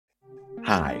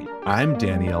Hi, I'm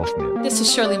Danny Elfman. This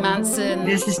is Shirley Manson.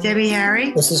 This is Debbie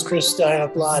Harry. This is Chris Stein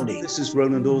of Blondie. This is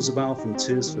Roland Orzabal from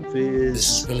Tears for Fears.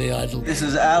 This is Billy Idol. This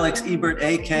is Alex Ebert,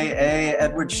 a.k.a.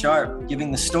 Edward Sharp,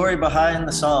 giving the story behind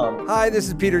the song. Hi, this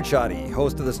is Peter Chotti,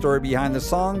 host of The Story Behind the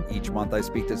Song. Each month I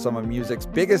speak to some of music's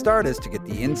biggest artists to get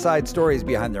the inside stories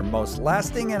behind their most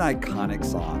lasting and iconic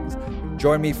songs.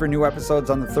 Join me for new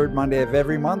episodes on the third Monday of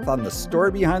every month on The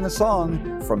Story Behind the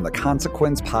Song from the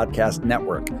Consequence Podcast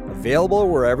Network, available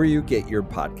wherever you get your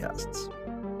podcasts.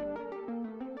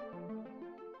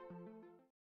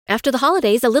 After the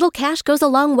holidays, a little cash goes a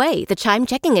long way. The Chime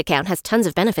checking account has tons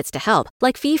of benefits to help,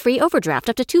 like fee-free overdraft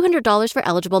up to $200 for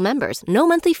eligible members, no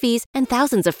monthly fees, and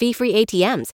thousands of fee-free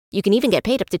ATMs. You can even get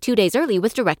paid up to 2 days early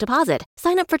with direct deposit.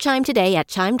 Sign up for Chime today at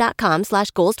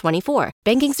chime.com/goals24.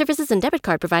 Banking services and debit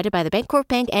card provided by the Bancorp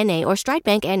Bank N.A. or Stride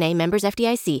Bank N.A. members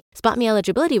FDIC. Spot me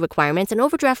eligibility requirements and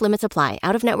overdraft limits apply.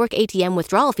 Out-of-network ATM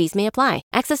withdrawal fees may apply.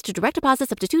 Access to direct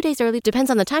deposits up to 2 days early depends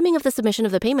on the timing of the submission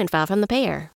of the payment file from the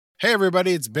payer. Hey,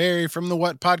 everybody, it's Barry from the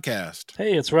What Podcast.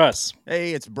 Hey, it's Russ.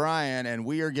 Hey, it's Brian, and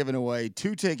we are giving away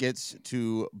 2 tickets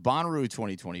to Bonnaroo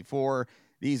 2024.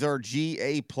 These are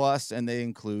GA+, and they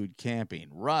include camping.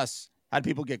 Russ, how do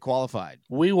people get qualified?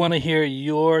 We want to hear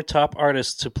your top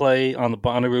artists to play on the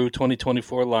Bonnaroo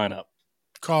 2024 lineup.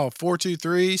 Call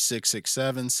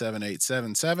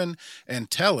 423-667-7877 and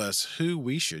tell us who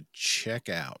we should check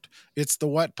out. It's the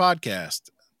What Podcast.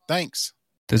 Thanks.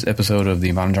 This episode of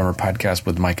the Modern Drummer Podcast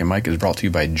with Mike and Mike is brought to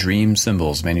you by Dream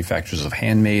Cymbals, manufacturers of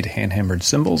handmade, hand-hammered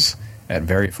cymbals at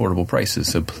very affordable prices.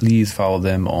 So please follow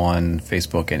them on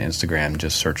Facebook and Instagram.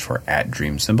 Just search for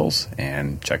 @Dream Cymbals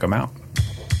and check them out.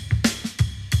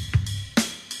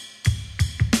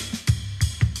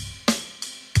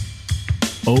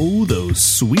 Oh, those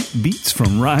sweet beats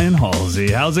from Ryan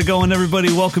Halsey. How's it going,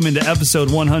 everybody? Welcome into episode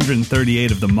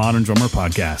 138 of the Modern Drummer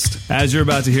Podcast. As you're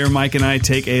about to hear, Mike and I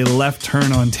take a left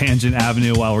turn on Tangent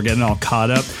Avenue while we're getting all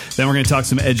caught up. Then we're going to talk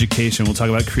some education. We'll talk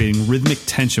about creating rhythmic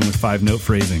tension with 5-note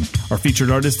phrasing. Our featured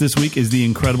artist this week is the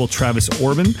incredible Travis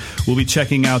Orbin. We'll be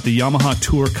checking out the Yamaha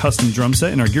Tour custom drum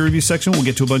set. In our gear review section, we'll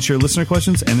get to a bunch of your listener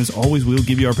questions. And as always, we'll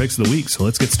give you our picks of the week. So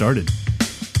let's get started.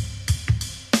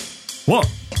 1,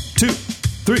 2,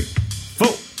 3, 4.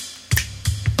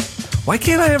 Why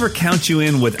can't I ever count you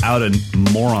in without a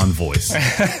moron voice?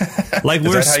 Like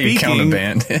we're Is that how speaking. you count a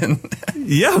band in?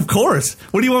 Yeah, of course.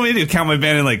 What do you want me to do? Count my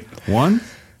band in like 1,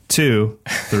 2,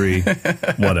 3,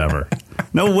 whatever.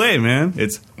 No way, man.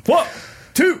 It's 1,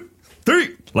 2, 3.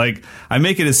 Like I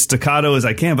make it as staccato as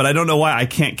I can, but I don't know why I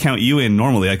can't count you in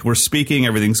normally. Like we're speaking,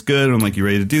 everything's good. I'm like, you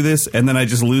ready to do this? And then I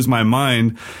just lose my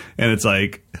mind, and it's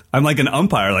like I'm like an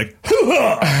umpire, like,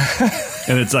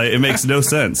 and it's like it makes no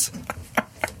sense.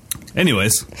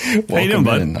 Anyways, how you doing,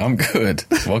 bud? I'm good.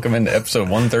 Welcome into episode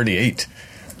 138.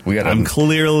 I'm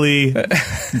clearly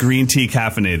green tea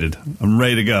caffeinated. I'm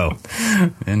ready to go.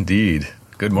 Indeed.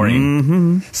 Good morning.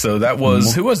 Mm-hmm. So that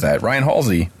was who was that? Ryan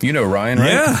Halsey. You know Ryan, right?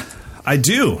 Yeah. I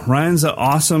do. Ryan's an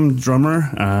awesome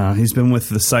drummer. He's been with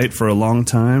the site for a long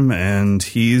time, and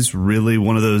he's really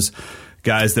one of those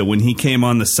guys that when he came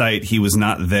on the site, he was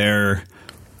not there,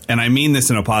 and I mean this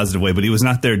in a positive way, but he was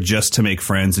not there just to make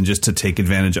friends and just to take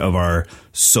advantage of our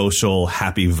social,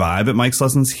 happy vibe at Mike's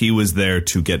Lessons. He was there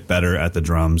to get better at the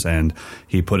drums, and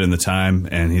he put in the time,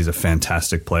 and he's a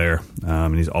fantastic player,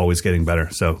 and he's always getting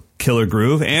better. So, killer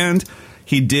groove, and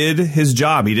he did his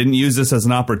job. He didn't use this as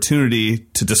an opportunity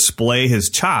to display his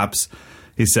chops.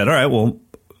 He said, all right, well,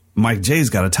 Mike J's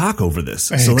got to talk over this.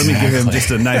 So let me give him just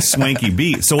a nice swanky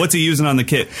beat. So what's he using on the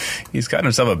kit? He's got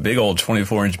himself a big old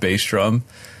 24-inch bass drum.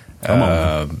 Come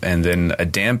on. And then a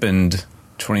dampened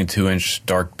 22-inch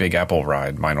dark Big Apple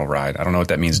vinyl ride. I don't know what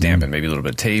that means, dampened. Maybe a little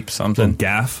bit of tape, something. A little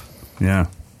gaff. Yeah.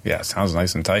 Yeah, sounds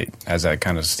nice and tight. Has that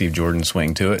kind of Steve Jordan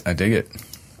swing to it. I dig it.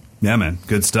 Yeah, man.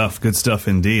 Good stuff. Good stuff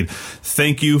indeed.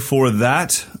 Thank you for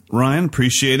that, Ryan.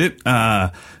 Appreciate it.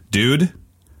 Dude,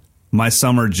 my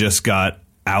summer just got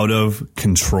out of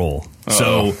control.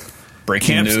 Uh-oh. So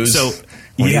breaking news. So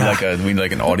we need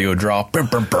like an audio drop.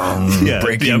 Yeah,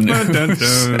 breaking news.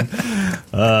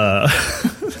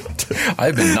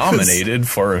 I've been nominated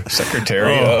for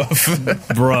Secretary of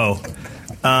Bro.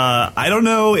 I don't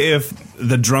know if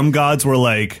the drum gods were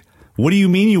like, what do you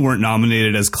mean you weren't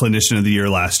nominated as Clinician of the Year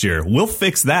last year? We'll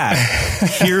fix that.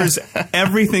 Here's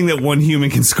everything that one human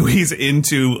can squeeze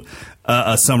into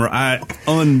a summer.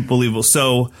 Unbelievable.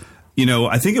 So,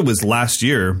 I think it was last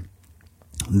year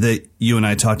that you and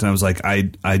I talked, and I was like,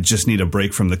 I just need a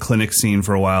break from the clinic scene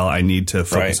for a while. I need to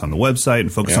focus on the website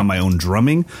and focus on my own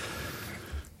drumming.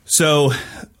 So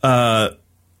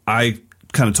I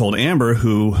kind of told Amber,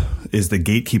 who is the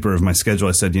gatekeeper of my schedule,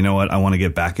 I said, you know what, I want to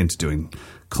get back into doing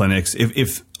clinics.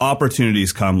 If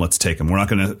opportunities come, let's take them. We're not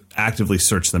going to actively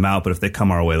search them out, but if they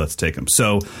come our way, let's take them.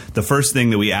 So the first thing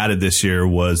that we added this year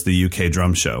was the UK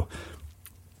Drum Show.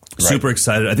 Right. Super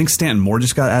excited. I think Stanton Moore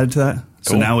just got added to that. Cool.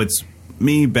 So now it's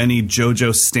me, Benny,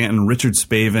 JoJo, Stanton, Richard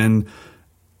Spavin,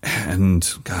 and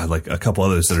God, like a couple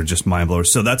others that are just mind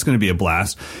blowers. So that's going to be a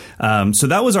blast. So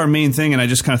that was our main thing. And I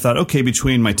just kind of thought, okay,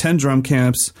 between my 10 drum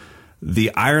camps,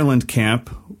 the Ireland camp,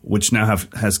 which now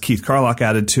has Keith Carlock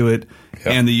added to it,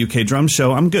 and the UK Drum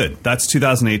Show, I'm good. That's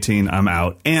 2018. I'm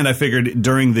out. And I figured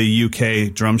during the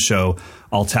UK Drum Show,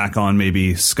 I'll tack on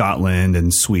maybe Scotland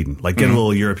and Sweden, like get a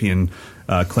little European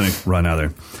clinic run out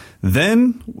there.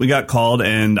 Then we got called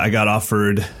and I got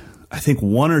offered, I think,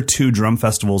 1 or 2 drum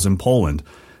festivals in Poland.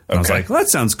 And I was like, well, that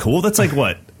sounds cool. That's like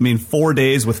what? I mean, 4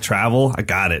 days with travel. I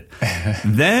got it.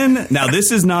 Then, now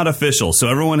this is not official, so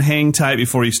everyone hang tight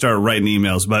before you start writing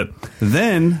emails. But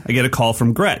then I get a call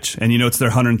from Gretsch, and it's their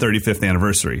 135th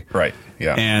anniversary. Right,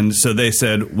 yeah. And so they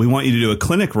said, we want you to do a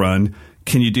clinic run.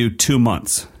 Can you do 2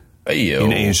 months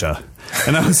in Asia?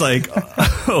 And I was like,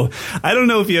 oh, I don't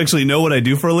know if you actually know what I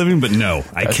do for a living, but no,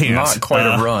 I can't. Not quite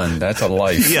a run. That's a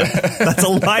life. Yeah, that's a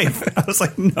life. I was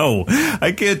like, no,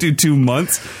 I can't do 2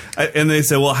 months. And they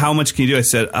said, well, how much can you do? I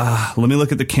said, let me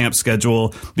look at the camp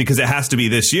schedule because it has to be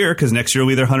this year because next year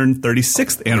will be their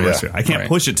 136th anniversary. I can't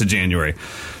push it to January.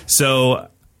 So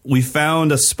we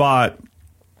found a spot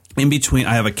in between.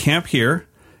 I have a camp here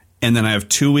and then I have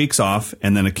 2 weeks off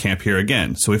and then a camp here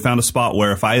again. So we found a spot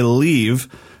where if I leave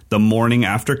the morning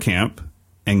after camp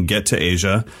and get to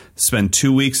Asia, spend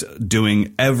 2 weeks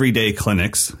doing everyday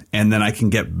clinics, and then I can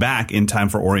get back in time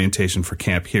for orientation for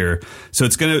camp here. So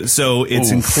it's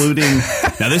including,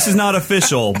 now this is not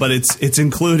official, but it's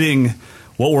including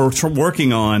what we're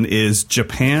working on is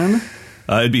Japan.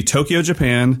 It'd be Tokyo,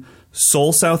 Japan,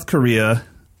 Seoul, South Korea,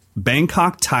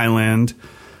 Bangkok, Thailand,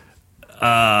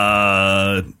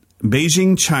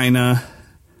 Beijing, China,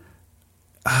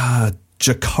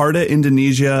 Jakarta,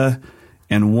 Indonesia,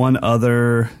 and one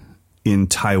other in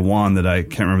Taiwan that I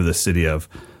can't remember the city of.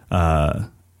 Wow.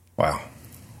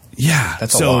 Yeah.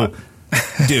 That's a lot.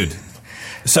 Dude.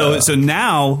 So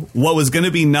now what was going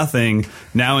to be nothing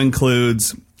now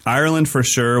includes Ireland for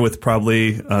sure with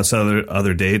probably some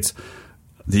other dates.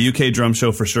 The UK Drum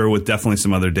Show for sure with definitely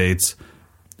some other dates.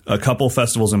 A couple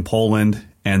festivals in Poland.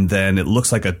 And then it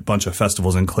looks like a bunch of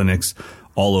festivals and clinics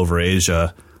all over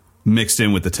Asia, mixed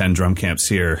in with the 10 drum camps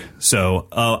here. So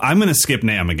I'm going to skip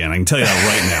NAMM again. I can tell you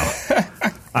that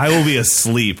right now. I will be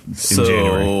asleep in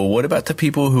January. So what about the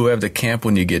people who have the camp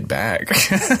when you get back?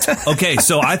 Okay,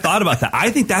 so I thought about that. I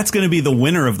think that's going to be the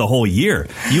winner of the whole year.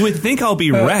 You would think I'll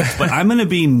be wrecked, but I'm going to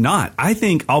be not. I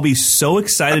think I'll be so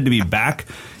excited to be back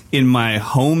in my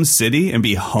home city and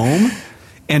be home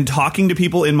and talking to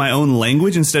people in my own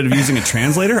language instead of using a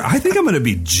translator. I think I'm going to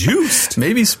be juiced.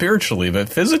 Maybe spiritually, but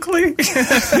physically?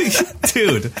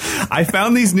 Dude, I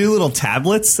found these new little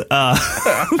tablets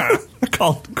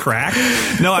called Crack.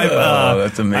 No,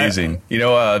 that's amazing.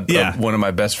 One of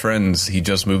my best friends, he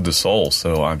just moved to Seoul,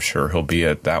 so I'm sure he'll be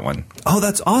at that one. Oh,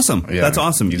 that's awesome. Yeah, that's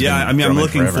awesome. Yeah, I mean, I'm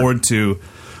looking forward to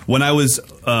when I was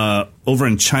over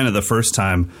in China the first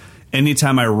time.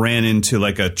 Anytime I ran into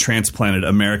like a transplanted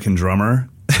American drummer,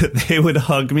 they would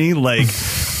hug me like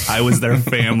I was their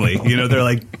family. They're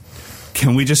like,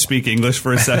 can we just speak English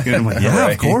for a second? I'm like, yeah,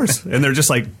 of course. And they're just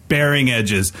like bearing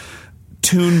edges,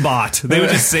 tune bot. They would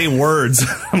just say words.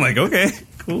 I'm like, okay,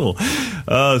 cool.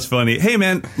 Oh, it's funny. Hey,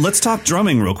 man, let's talk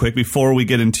drumming real quick before we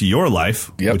get into your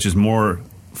life, which is more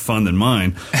fun than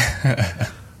mine.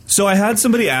 So I had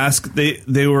somebody ask,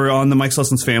 they were on the Mike's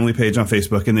Lessons family page on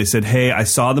Facebook, and they said, hey, I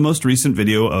saw the most recent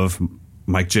video of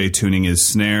Mike J tuning his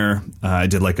snare. I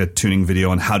did like a tuning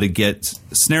video on how to get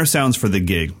snare sounds for the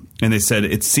gig. And they said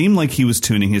it seemed like he was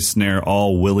tuning his snare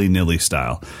all willy-nilly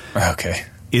style. Okay.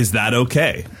 Is that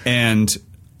okay? And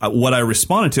what I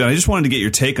responded to, and I just wanted to get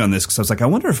your take on this because I was like, I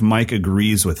wonder if Mike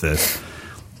agrees with this.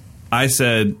 I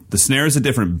said the snare is a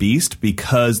different beast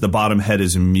because the bottom head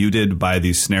is muted by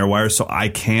these snare wires, so I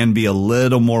can be a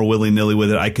little more willy-nilly with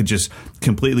it. I could just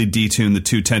completely detune the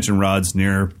 2 tension rods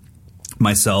near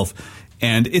myself,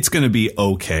 and it's going to be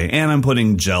okay. And I'm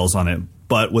putting gels on it.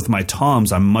 But with my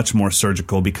toms, I'm much more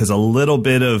surgical because a little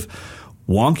bit of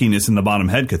wonkiness in the bottom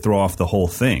head could throw off the whole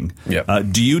thing. Yep.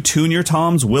 Do you tune your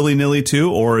toms willy-nilly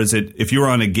too, or is it if you were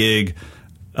on a gig?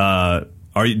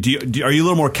 Are you a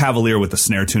little more cavalier with the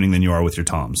snare tuning than you are with your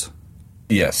toms?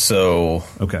 Yes. So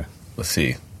okay, let's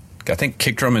see. I think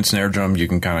kick drum and snare drum, you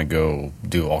can kind of go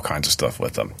do all kinds of stuff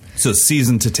with them. So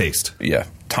season to taste. Yeah.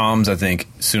 toms, I think,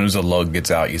 as soon as the lug gets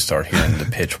out, you start hearing the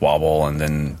pitch wobble, and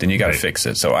then you got to fix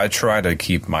it. So I try to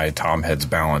keep my tom heads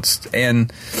balanced.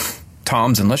 And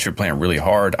toms, unless you're playing really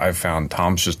hard, I've found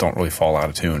toms just don't really fall out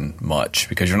of tune much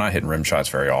because you're not hitting rim shots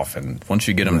very often. Once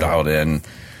you get them dialed in,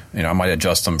 I might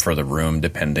adjust them for the room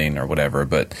depending or whatever.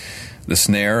 But the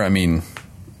snare,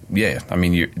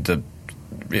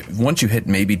 once you hit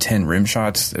maybe 10 rim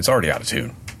shots, it's already out of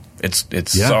tune.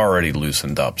 It's already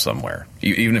loosened up somewhere.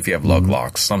 Even if you have lug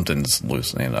locks, something's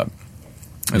loosening up.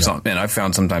 And I've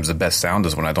found sometimes the best sound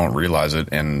is when I don't realize it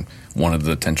and one of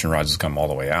the tension rods has come all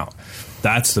the way out.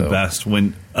 That's the best.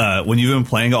 When you've been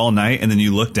playing all night and then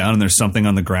you look down and there's something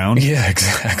on the ground. Yeah,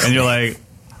 exactly. And you're like,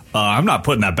 I'm not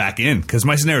putting that back in because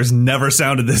my snare has never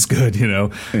sounded this good,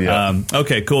 Yeah.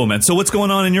 Okay, cool, man. So what's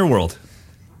going on in your world?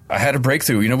 I had a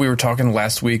breakthrough. We were talking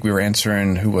last week. We were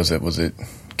answering, who was it? Was it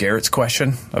Garrett's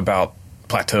question about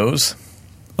plateaus?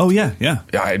 Oh, yeah.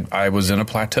 I was in a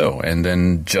plateau, and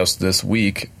then just this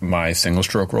week, my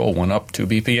single-stroke roll went up 2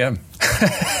 BPM.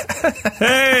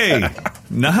 Hey,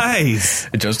 nice.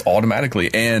 It just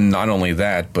automatically. And not only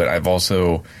that, but I've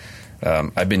also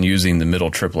I've been using the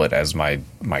middle triplet as my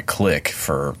click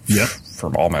for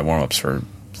all my warm-ups for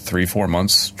 3-4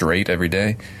 months straight every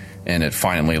day. And it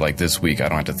finally, like this week, I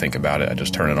don't have to think about it. I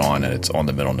just turn it on, and it's on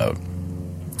the middle note.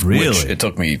 Really? Which it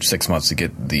took me 6 months to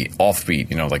get the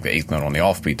offbeat, like the 8th note on the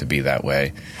offbeat to be that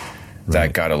way.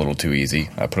 That got a little too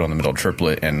easy. I put it on the middle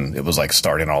triplet, and it was like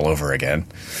starting all over again.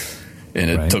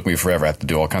 And it took me forever. I have to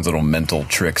do all kinds of little mental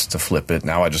tricks to flip it.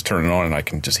 Now I just turn it on, and I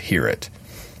can just hear it.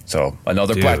 So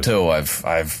another plateau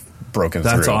I've broken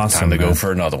through. That's awesome, time to go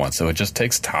for another one. So it just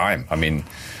takes time. I mean,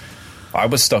 I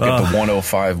was stuck at the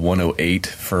 105, 108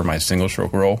 for my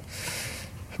single-stroke roll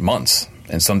months.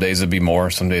 And some days it'd be more,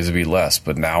 some days it'd be less.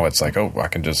 But now it's like, I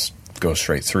can just go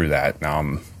straight through that. Now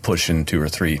I'm pushing 2 or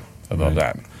 3 above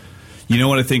that. You know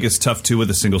what I think is tough, too, with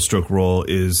a single-stroke roll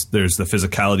is there's the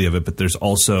physicality of it, but there's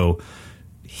also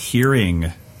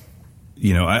hearing.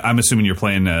 I'm assuming you're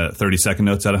playing 30-second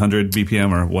notes at 100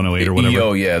 BPM or 108 or whatever.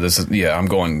 Oh, yeah. I'm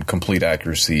going complete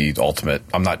accuracy, ultimate.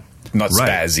 I'm not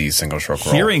spazzy single-stroke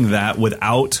roll. Hearing that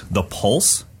without the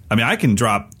pulse, I mean, I can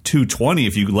drop 220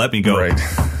 if you let me go. Right.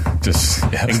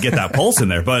 And get that pulse in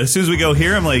there. But as soon as we go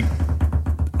here, I'm like,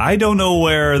 I don't know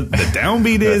where the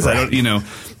downbeat is. I don't,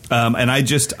 and I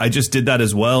just did that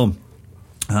as well.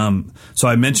 So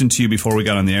I mentioned to you before we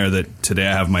got on the air that today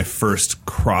I have my first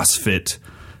CrossFit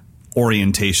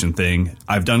orientation thing.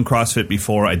 I've done CrossFit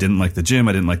before. I didn't like the gym.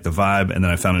 I didn't like the vibe. And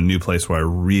then I found a new place where I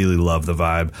really love the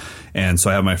vibe. And so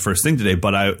I have my first thing today.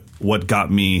 But what got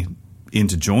me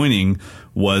into joining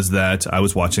was that I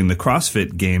was watching the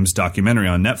CrossFit Games documentary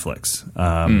on Netflix.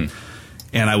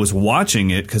 And I was watching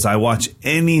it because I watch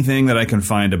anything that I can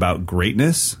find about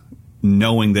greatness,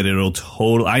 knowing that it'll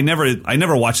I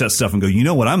never watch that stuff and go, you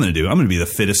know what I'm going to do? I'm going to be the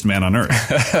fittest man on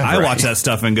earth. I watch that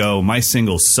stuff and go, my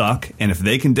singles suck. And if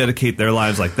they can dedicate their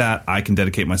lives like that, I can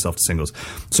dedicate myself to singles.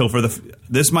 So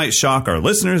this might shock our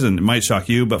listeners and it might shock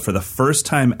you, but for the first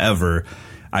time ever,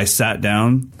 I sat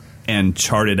down and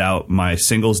charted out my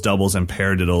singles, doubles, and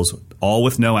paradiddles, all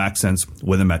with no accents,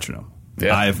 with a metronome.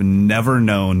 Yeah. I've never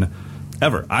known,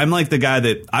 ever. I'm like the guy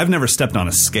that I've never stepped on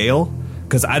a scale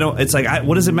because I don't. It's like,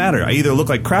 what does it matter? I either look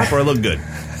like crap or I look good.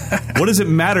 What does it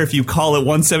matter if you call it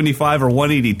 175 or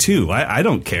 182? I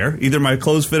don't care. Either my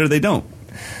clothes fit or they don't.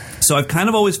 So I've kind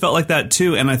of always felt like that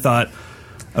too. And I thought,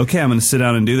 okay, I'm going to sit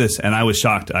down and do this. And I was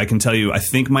shocked. I can tell you, I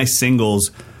think my singles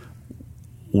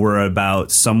were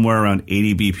about somewhere around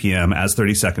 80 BPM as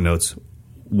 30-second notes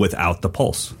without the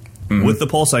pulse. Mm-hmm. With the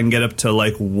pulse, I can get up to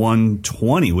like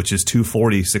 120, which is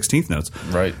 240 16th notes.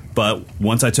 Right. But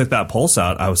once I took that pulse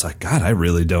out, I was like, God, I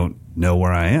really don't know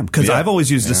where I am. Because I've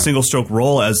always used a single-stroke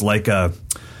roll as like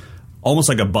almost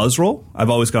like a buzz roll. I've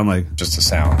always gone like... just a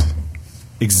sound.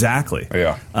 Exactly.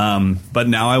 Yeah. But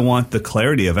now I want the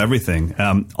clarity of everything.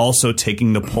 Also,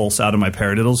 taking the pulse out of my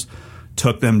paradiddles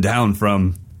took them down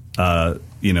from...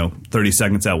 30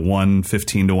 seconds at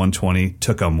 115 to 120,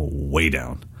 took them way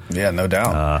down. Yeah, no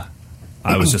doubt.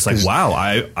 I was just like, wow,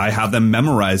 I have them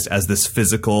memorized as this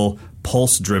physical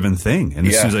pulse-driven thing. And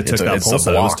as soon as I took that pulse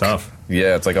out, it was tough.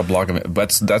 Yeah, it's like a block of...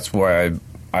 That's why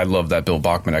I love that Bill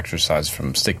Bachman exercise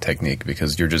from Stick Technique,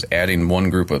 because you're just adding one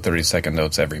group of 30-second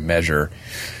notes every measure.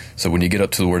 So when you get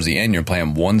up towards the end, you're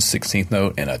playing 1/16th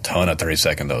note and a ton of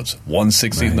 30-second notes.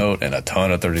 1/16th note and a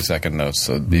ton of 30-second notes.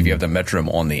 So if you have the metronome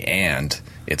on the and,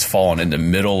 it's falling in the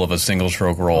middle of a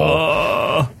single-stroke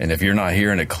roll. And if you're not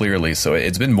hearing it clearly, so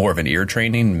it's been more of an ear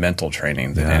training, mental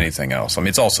training than anything else. I mean,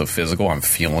 it's also physical. I'm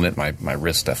feeling it. My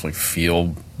wrists definitely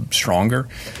feel stronger,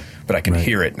 but I can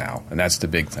hear it now, and that's the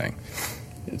big thing.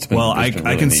 It's been, well, it's been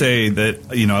I really can neat. say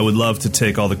that, you know, I would love to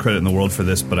take all the credit in the world for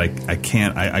this, but I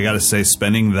can't. I got to say,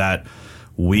 spending that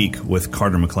week with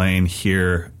Carter McLean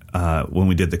here when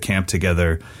we did the camp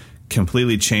together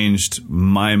completely changed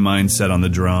my mindset on the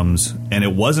drums. And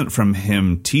it wasn't from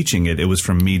him teaching it. It was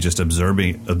from me just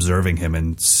observing him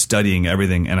and studying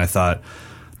everything. And I thought,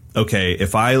 okay,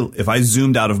 if I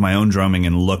zoomed out of my own drumming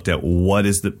and looked at what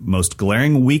is the most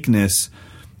glaring weakness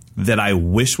that I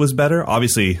wish was better,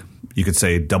 obviously you could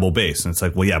say double bass. And it's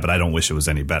like, well, yeah, but I don't wish it was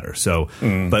any better. So,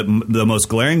 but the most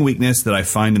glaring weakness that I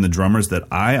find in the drummers that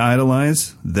I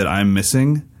idolize that I'm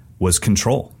missing was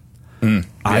control.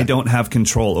 I don't have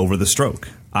control over the stroke.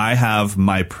 I have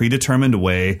my predetermined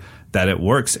way that it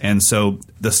works. And so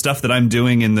the stuff that I'm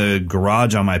doing in the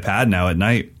garage on my pad now at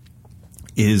night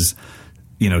is,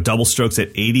 you know, double strokes at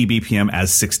 80 BPM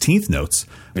as 16th notes,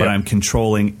 but I'm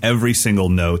controlling every single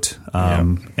note.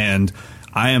 And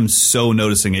I am so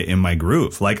noticing it in my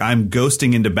groove. Like I'm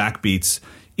ghosting into backbeats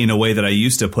in a way that I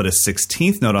used to put a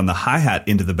 16th note on the hi-hat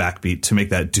into the backbeat to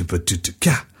make that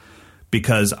do-ba-do-do-ka.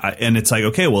 Because and it's like,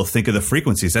 okay, well, think of the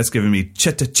frequencies. That's giving me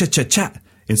cha-cha-cha-cha-cha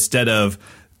instead of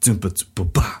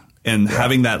ba. And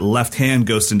having that left hand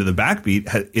ghost into the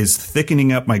backbeat is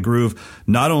thickening up my groove,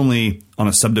 not only on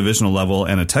a subdivisional level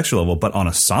and a textural level, but on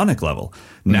a sonic level.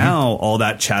 Now all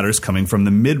that chatter is coming from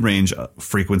the mid-range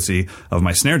frequency of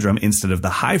my snare drum instead of the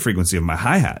high frequency of my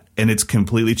hi-hat. And it's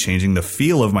completely changing the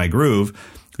feel of my groove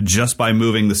just by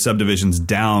moving the subdivisions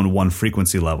down one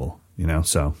frequency level. You know,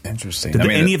 so interesting. Did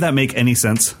any of that make any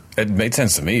sense? It made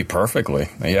sense to me perfectly.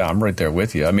 Yeah, I'm right there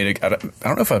with you. I mean, I don't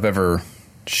know if I've ever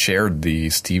shared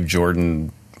the Steve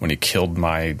Jordan when he killed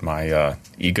my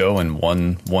ego in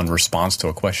one response to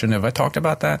a question. Have I talked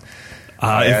about that?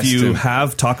 If you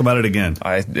have, talk about it again.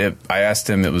 I asked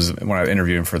him, it was when I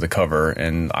interviewed him for the cover,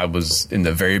 and I was in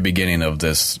the very beginning of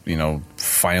this, you know,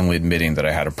 finally admitting that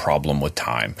I had a problem with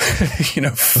time. You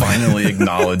know, finally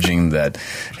acknowledging that,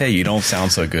 hey, you don't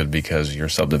sound so good because your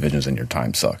subdivisions and your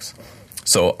time sucks.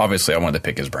 So obviously I wanted to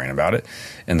pick his brain about it.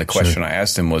 And the question I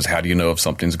asked him was, how do you know if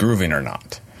something's grooving or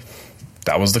not?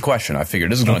 That was the question. I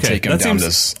figured this is going to take him down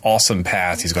this awesome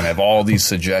path. He's going to have all these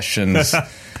suggestions.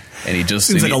 And he just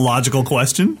seems like a logical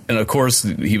question. And of course,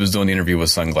 he was doing the interview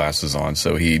with sunglasses on,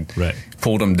 so he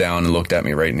pulled him down and looked at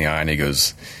me right in the eye, and he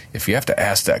goes, "If you have to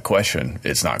ask that question,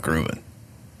 it's not grooving."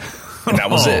 And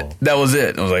that was it. That was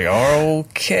it. I was like,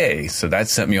 okay. So that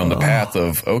sent me on the path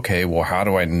of, okay, well, how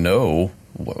do I know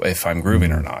if I'm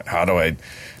grooving or not? How do I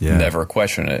never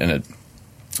question it? And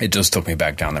it just took me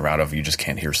back down the route of you just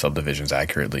can't hear subdivisions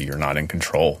accurately. You're not in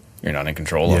control. You're not in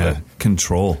control of it.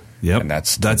 Control. Yep. And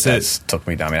that's it. Took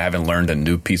me down. I mean, I haven't learned a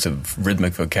new piece of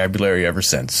rhythmic vocabulary ever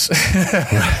since.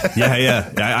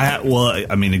 Well,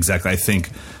 I mean, exactly. I think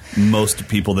most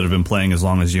people that have been playing as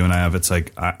long as you and I have, it's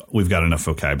like we've got enough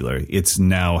vocabulary. It's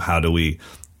now how do we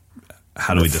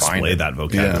display that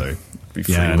vocabulary? Be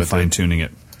free and with fine tuning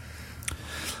it.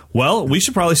 Well, we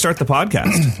should probably start the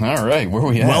podcast. All right, where are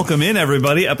we at? Welcome in,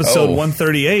 everybody. Episode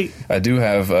 138. I do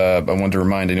have, I want to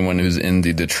remind anyone who's in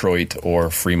the Detroit or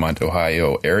Fremont,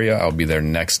 Ohio area, I'll be there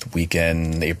next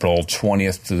weekend, April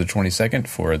 20th to the 22nd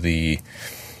for the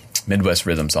Midwest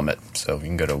Rhythm Summit. So you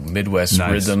can go to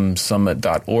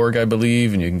midwestrhythmsummit.org, I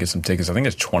believe, and you can get some tickets. I think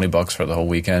it's $20 for the whole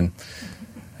weekend.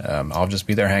 I'll just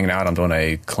be there hanging out. I'm doing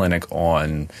a clinic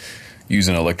on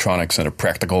using electronics in a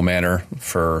practical manner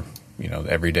for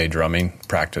everyday drumming,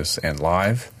 practice, and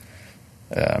live.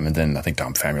 And then I think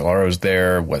Dom Famularo's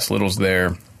there, Wes Little's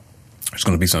there. There's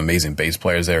going to be some amazing bass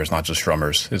players there. It's not just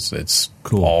drummers. It's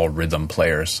cool. All rhythm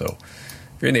players. So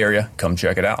if you're in the area, come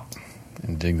check it out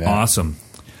and dig that. Awesome.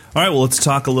 All right, well, let's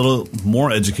talk a little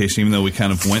more education, even though we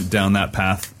kind of went down that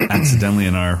path accidentally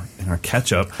in our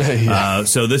catch-up.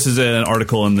 So this is an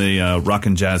article in the Rock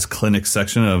and Jazz Clinic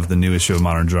section of the new issue of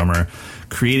Modern Drummer,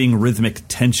 Creating Rhythmic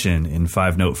Tension in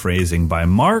 5-Note Phrasing by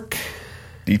Mark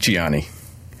DiCiani.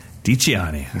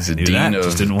 He's a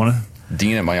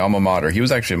dean at my alma mater. He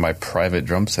was actually my private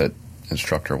drum set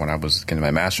instructor when I was getting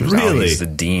my master's. Really? Now he's the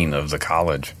dean of the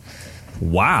college.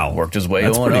 Wow. Worked his way on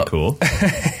up. That's pretty cool.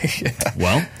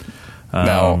 Well,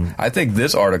 now, I think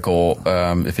this article,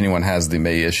 if anyone has the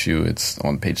May issue, it's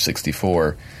on page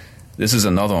 64. This is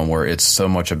another one where it's so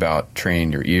much about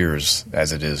training your ears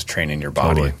as it is training your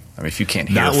body. Totally. I mean, if you can't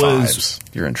hear fives,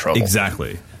 you're in trouble.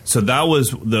 Exactly. So that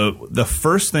was the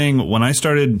first thing when I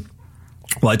started.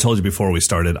 Well, I told you before we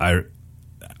started, I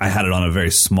had it on a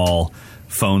very small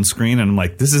phone screen, and I'm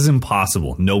like, this is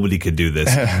impossible. Nobody could do this.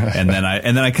 and then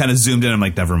I kind of zoomed in. I'm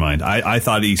like, never mind. I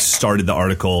thought he started the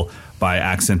article by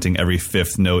accenting every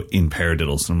fifth note in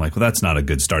paradiddles. And I'm like, well, that's not a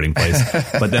good starting place.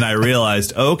 But then I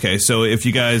realized, okay, so if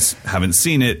you guys haven't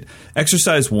seen it,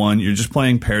 exercise 1, you're just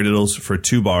playing paradiddles for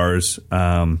 2 bars,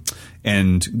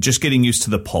 and just getting used to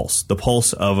the pulse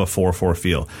of a 4/4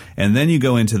 feel. And then you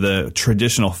go into the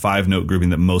traditional 5-note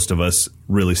grouping that most of us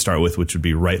really start with, which would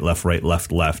be right, left,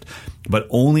 left, but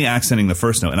only accenting the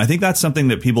first note. And I think that's something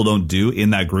that people don't do in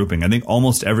that grouping. I think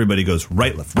almost everybody goes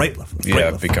right, left, right, left. Yeah, right,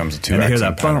 it left. becomes a 2 and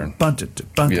accent pattern.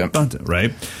 Bunt,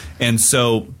 right? And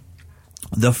so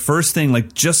the first thing,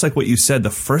 just like what you said, the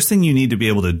first thing you need to be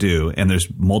able to do, and there's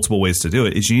multiple ways to do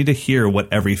it, is you need to hear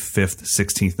what every 5th,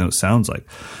 16th note sounds like.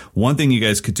 One thing you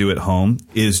guys could do at home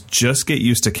is just get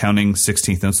used to counting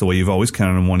 16th notes the way you've always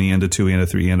counted them: 1 E and a 2 E and a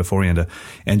 3 E and a 4 E and a,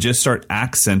 and just start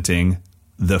accenting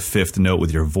the 5th note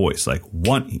with your voice, like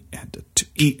 1 E and a 2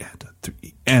 E and a 3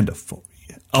 E and a 4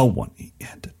 E, a 1 E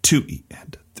and a 2 E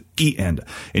and a 3 E and a,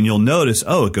 and you'll notice,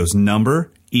 it goes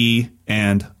number, E,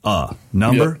 and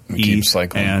number, E,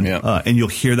 and and you'll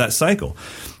hear that cycle.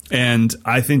 And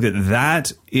I think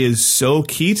that is so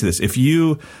key to this.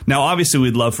 Now obviously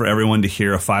we'd love for everyone to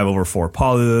hear a 5/4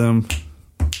 polyrhythm.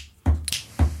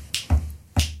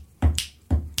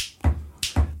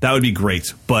 That would be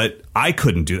great, but I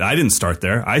couldn't do that. I didn't start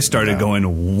there. I started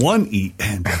going 1 E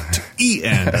and a 2 E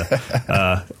and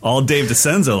a. All Dave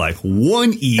DeCenzo, like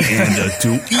 1 E and a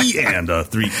 2 E and a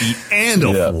 3 E and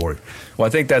a 4. Well, I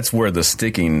think that's where the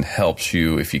sticking helps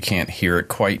you. If you can't hear it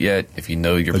quite yet, if you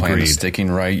know you're playing the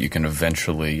sticking right, you can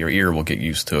eventually, your ear will get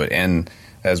used to it. And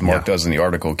as Mark does in the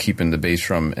article, keeping the bass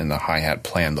drum and the hi-hat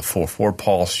playing the 4/4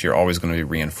 pulse, you're always going to be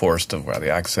reinforced of where the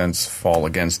accents fall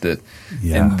against it.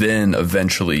 Yeah. And then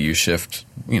eventually you shift,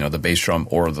 the bass drum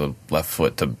or the left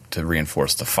foot to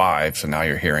reinforce the 5. So now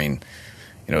you're hearing,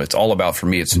 it's all about, for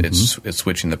me, it's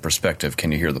switching the perspective.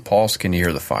 Can you hear the pulse? Can you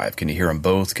hear the 5? Can you hear them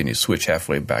both? Can you switch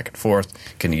halfway back and forth?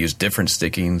 Can you use different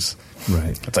stickings?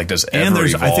 Right. It's like this I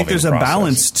think there's a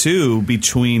balance too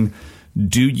between,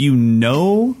 do you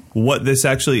know what this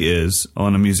actually is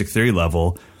on a music theory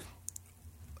level,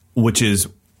 which is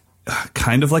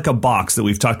kind of like a box that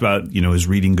we've talked about, is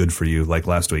reading good for you, like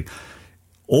last week?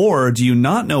 Or do you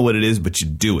not know what it is, but you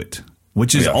do it?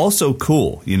 Which is also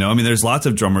cool. There's lots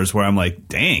of drummers where I'm like,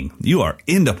 dang, you are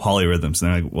into polyrhythms.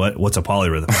 And they're like, what's a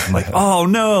polyrhythm? I'm like, oh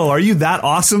no, are you that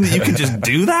awesome that you can just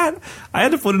do that? I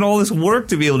had to put in all this work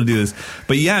to be able to do this.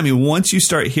 But once you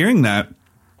start hearing that,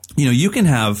 you can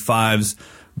have 5s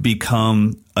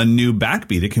become a new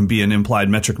backbeat. It can be an implied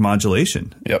metric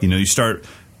modulation. Yep. You start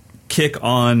kick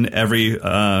on every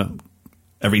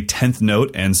 10th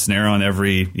note and snare on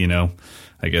every,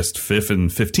 I guess 5th and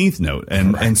 15th note.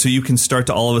 And so you can start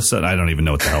to all of a sudden, I don't even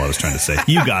know what the hell I was trying to say.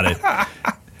 You got it.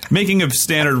 Making a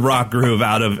standard rock groove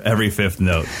out of every 5th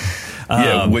note.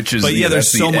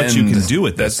 There's so much you can do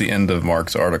with this. That's the end of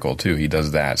Mark's article, too. He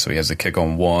does that. So he has the kick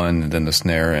on 1, and then the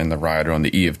snare and the rider on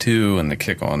the E of 2, and the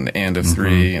kick on the and of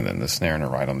 3, and then the snare and the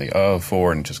ride on the of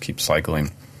 4, and just keep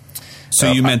cycling.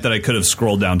 So you meant that I could have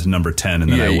scrolled down to number 10,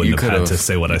 and then I wouldn't have had to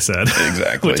say what I said.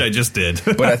 Exactly. Which I just did.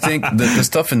 But I think the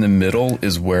stuff in the middle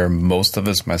is where most of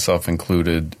us, myself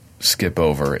included, skip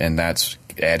over, and that's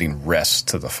adding rest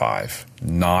to the 5.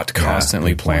 Not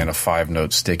constantly playing a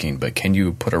 5-note sticking, but can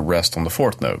you put a rest on the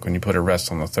 4th note? Can you put a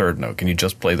rest on the 3rd note? Can you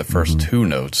just play the first 2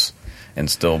 notes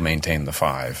and still maintain the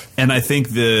 5? And I think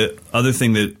the other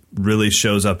thing that really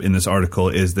shows up in this article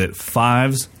is that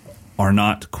 5s are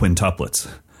not quintuplets.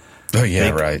 Oh, yeah,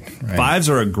 right. 5s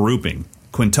are a grouping.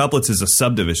 Quintuplets is a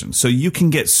subdivision. So you can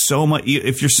get so much.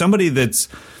 If you're somebody that's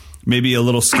maybe a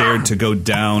little scared to go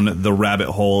down the rabbit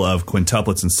hole of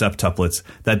quintuplets and septuplets,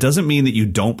 that doesn't mean that you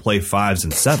don't play 5s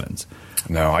and 7s.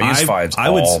 No, I use 5s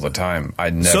all the time. I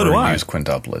never use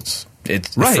quintuplets.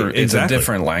 It's a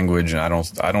different language, and I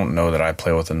don't know that I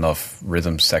play with enough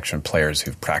rhythm section players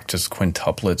who've practiced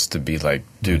quintuplets to be like,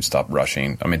 dude, stop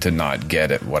rushing. To not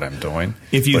get at what I'm doing.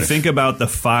 If you think about the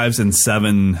 5s and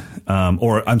 7,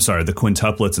 the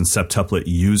quintuplets and septuplet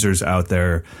users out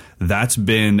there, that's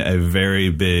been a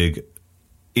very big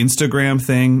Instagram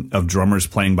thing of drummers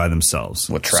playing by themselves.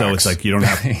 With tracks. So it's like you don't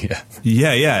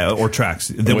have or tracks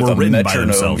that were written by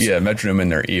themselves. Yeah, metronome in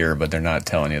their ear, but they're not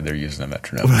telling you they're using a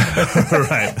metronome.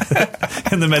 Right.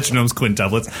 And the metronome's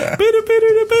quintuplets.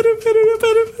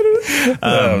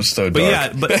 So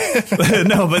dark.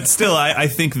 But still I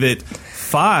think that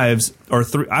 5s or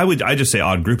 3, I just say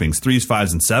odd groupings. 3s,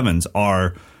 5s, and 7s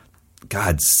are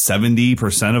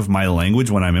 70% of my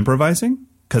language when I'm improvising,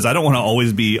 because I don't want to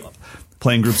always be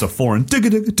playing groups of 4 and right.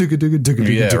 You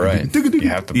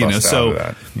have to bust out of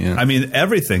that. Yeah.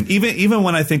 Everything. Even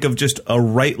when I think of just a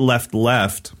right,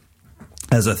 left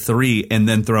as a 3, and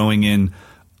then throwing in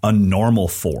a normal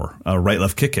 4, a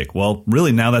right-left kick. Well,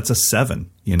 really now that's a 7,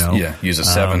 you know? Yeah, use a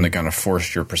 7 to kind of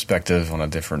force your perspective on a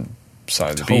different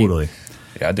side of the beat. Totally.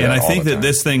 Yeah, I do and that I think that time.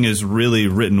 this thing is really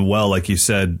written well, like you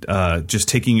said, just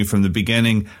taking you from the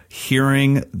beginning,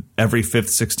 hearing every 5th,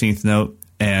 16th note,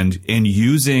 and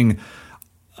using.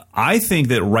 I think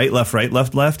that right,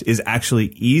 left is actually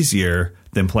easier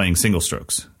than playing single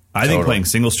strokes. I think playing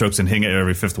single strokes and hitting it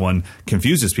every 5th one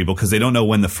confuses people because they don't know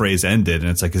when the phrase ended. And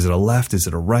it's like, is it a left? Is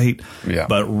it a right? Yeah.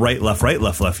 But right,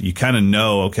 left, you kind of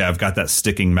know, okay, I've got that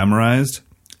sticking memorized.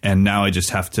 And now I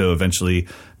just have to eventually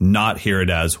not hear it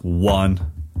as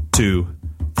 1, 2,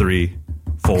 3,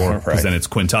 4, because then it's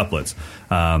quintuplets.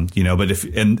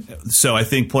 So I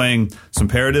think playing some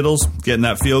paradiddles, getting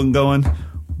that feel going,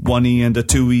 1E and a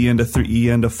 2E and a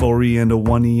 3E and a 4E and a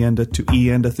 1E and a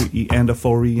 2E and a 3E and a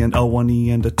 4E and a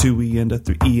 1E and a 2E and a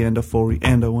 3E and a 4E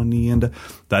and a 1E and a...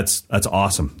 That's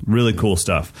awesome. Really cool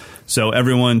stuff. So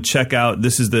everyone check out,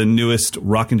 this is the newest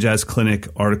Rock and Jazz Clinic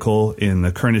article in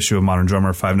the current issue of Modern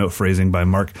Drummer, 5-note phrasing by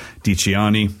Mark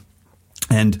DiCiani.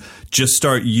 And just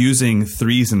start using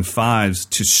 3s and 5s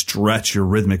to stretch your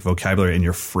rhythmic vocabulary and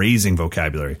your phrasing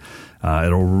vocabulary.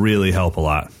 It'll really help a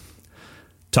lot.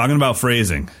 Talking about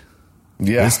phrasing,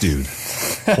 this dude,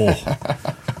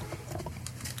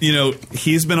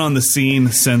 he's been on the scene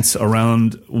since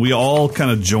around, we all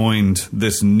kind of joined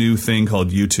this new thing called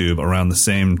YouTube around the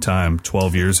same time,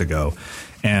 12 years ago.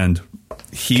 And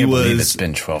Can't believe it's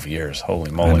been 12 years.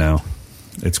 Holy moly. I know.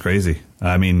 It's crazy.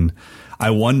 I mean,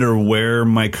 I wonder where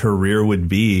my career would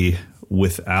be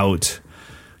without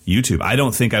YouTube. I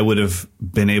don't think I would have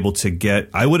been able to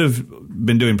I would have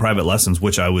been doing private lessons,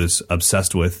 which I was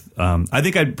obsessed with. I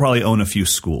think I'd probably own a few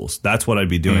schools. That's what I'd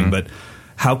be doing. But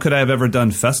how could I have ever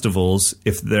done festivals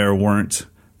if there weren't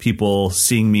people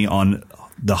seeing me on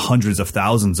the hundreds of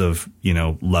thousands of,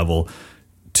 level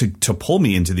to pull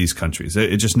me into these countries?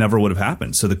 It just never would have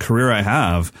happened. So the career I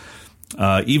have,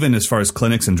 even as far as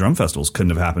clinics and drum festivals,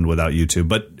 couldn't have happened without YouTube.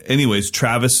 But anyways,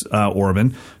 Travis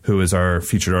Orbin, who is our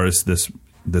featured artist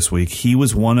this week, he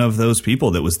was one of those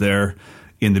people that was there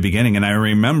in the beginning. And I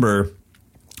remember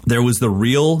there was the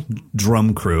real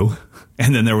drum crew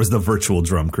and then there was the virtual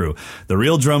drum crew. The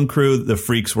real drum crew, the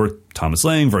freaks were Thomas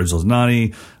Lang, Virgil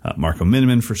Znati, Marco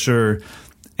Miniman for sure.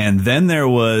 And then there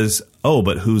was,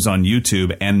 but who's on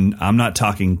YouTube? And I'm not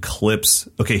talking clips.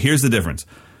 Okay, here's the difference.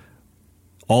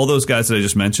 All those guys that I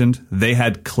just mentioned, they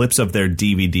had clips of their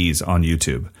DVDs on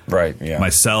YouTube. Right, yeah.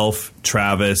 Myself,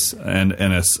 Travis, and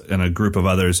a group of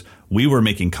others, we were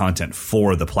making content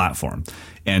for the platform.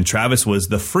 And Travis was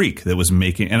the freak that was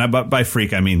making, and by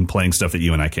freak, I mean playing stuff that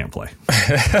you and I can't play.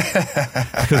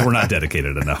 Because we're not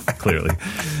dedicated enough, clearly.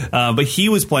 But he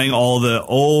was playing all the,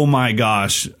 oh my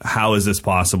gosh, how is this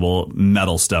possible,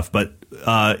 metal stuff. But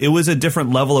it was a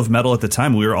different level of metal at the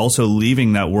time. We were also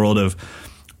leaving that world of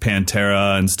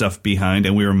Pantera and stuff behind,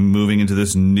 and we were moving into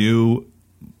this new,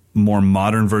 more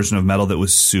modern version of metal that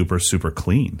was super, super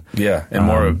clean. Yeah, and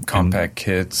more compact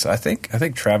kits. I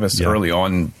think Travis early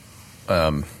on,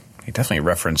 he definitely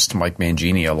referenced Mike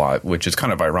Mangini a lot, which is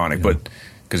kind of ironic, but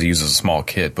because he uses a small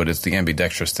kit. But it's the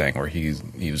ambidextrous thing where he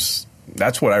was.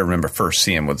 That's what I remember first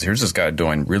seeing was here's this guy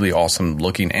doing really awesome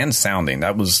looking and sounding.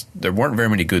 There weren't very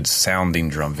many good sounding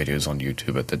drum videos on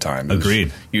YouTube at the time. It Agreed.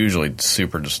 Was usually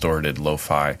super distorted,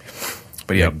 lo-fi,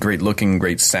 but he had great looking,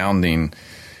 great sounding,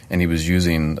 and he was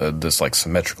using this like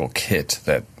symmetrical kit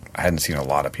that I hadn't seen a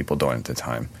lot of people doing at the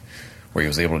time, where he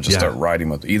was able to just start riding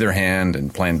with either hand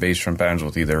and playing bass drum patterns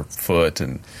with either foot,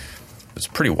 and it was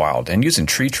pretty wild. And using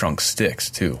tree trunk sticks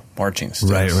too, marching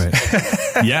sticks.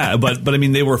 Right. Yeah, but I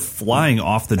mean, they were flying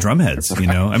off the drum heads,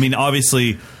 I mean,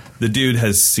 obviously the dude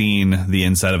has seen the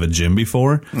inside of a gym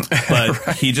before,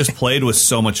 but he just played with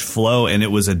so much flow, and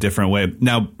it was a different way.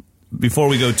 Now, before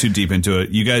we go too deep into it,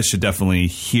 you guys should definitely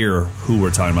hear who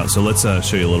we're talking about. So let's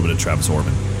show you a little bit of Travis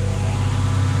Orbin.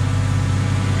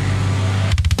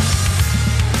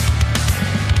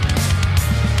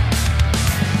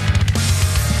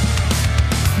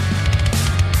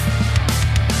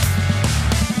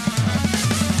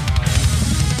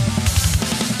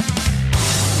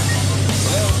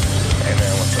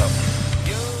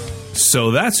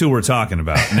 So that's who we're talking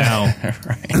about. Now,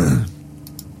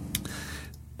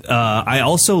 I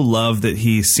also love that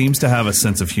he seems to have a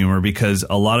sense of humor, because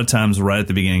a lot of times right at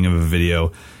the beginning of a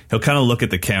video, he'll kind of look at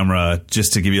the camera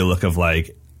just to give you a look of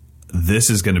like, this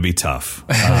is going to be tough.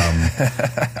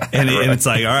 And it's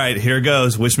like, all right, here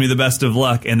goes. Wish me the best of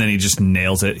luck. And then he just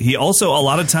nails it. He also a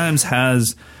lot of times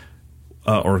has,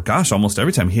 almost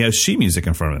every time, he has sheet music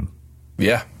in front of him.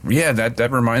 Yeah,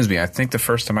 that reminds me. I think the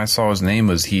first time I saw his name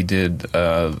was he did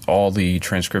all the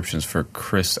transcriptions for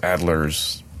Chris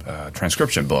Adler's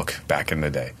transcription book back in the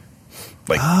day.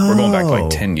 Like we're going back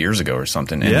like 10 years ago or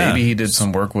something, and maybe he did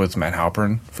some work with Matt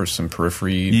Halpern for some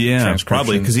periphery. Yeah,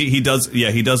 probably because he does.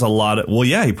 Yeah, he does a lot of. Well,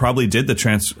 yeah, he probably did the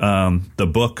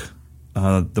book,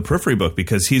 the periphery book,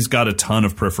 because he's got a ton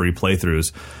of periphery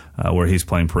playthroughs where he's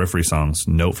playing periphery songs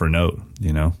note for note.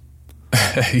 You know.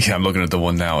 Yeah, I'm looking at the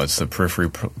one now. It's the periphery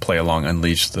play along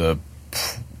Unleash the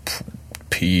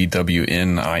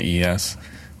PWNIES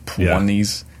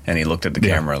Pwanies. And he looked at the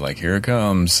camera like, here it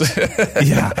comes.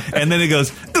 Yeah. And then it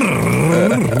goes.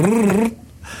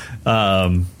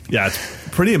 Yeah, it's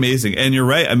pretty amazing. And you're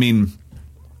right. I mean,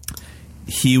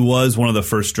 he was one of the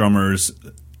first drummers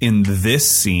in this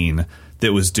scene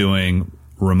that was doing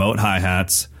remote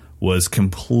hi-hats, was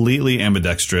completely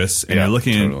ambidextrous. And you're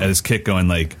looking at his kick going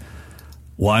like,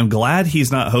 well, I'm glad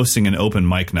he's not hosting an open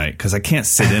mic night because I can't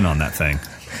sit in on that thing.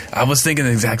 I was thinking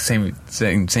the exact same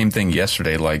thing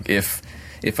yesterday. Like, if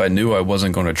I knew I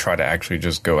wasn't going to try to actually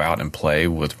just go out and play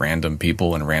with random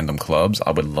people in random clubs, I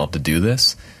would love to do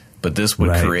this. But this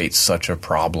would create such a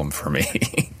problem for me.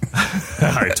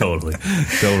 All right, totally.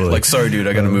 Like, sorry, dude,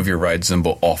 I got to move your ride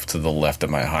cymbal off to the left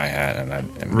of my hi-hat, and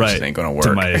it just ain't going to work.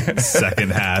 To my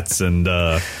second hats and...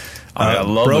 I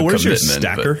love bro, the where's your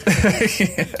commitment, stacker?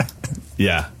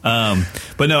 Yeah.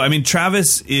 But no, I mean,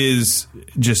 Travis is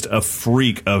just a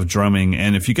freak of drumming.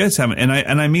 And if you guys haven't, and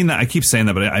I mean that, I keep saying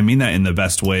that, but I mean that in the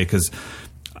best way, because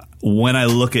when I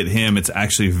look at him, it's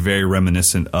actually very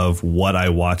reminiscent of what I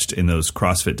watched in those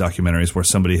CrossFit documentaries where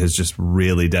somebody has just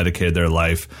really dedicated their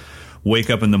life, wake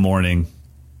up in the morning,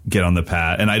 get on the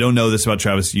pad. And I don't know this about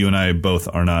Travis. You and I both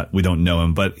we don't know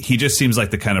him, but he just seems like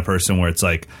the kind of person where it's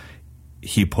like,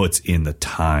 he puts in the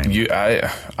time.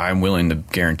 I'm willing to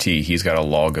guarantee he's got a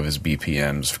log of his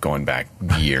BPMs going back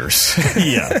years.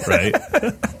 Yeah, right.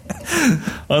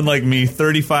 Unlike me,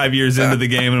 35 years into the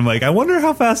game, and I'm like, I wonder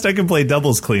how fast I can play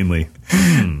doubles cleanly.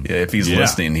 Yeah, if he's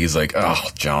listening, he's like, oh,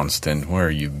 Johnston, what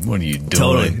are you doing?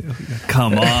 Totally.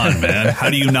 Come on, man. How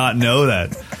do you not know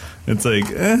that? It's like,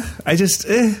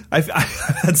 I've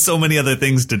had so many other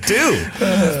things to do.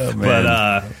 Oh,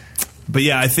 man. But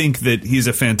yeah, I think that he's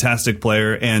a fantastic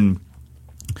player, and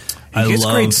he gets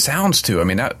great sounds too. I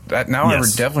mean, I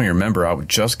definitely remember I was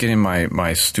just getting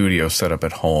my studio set up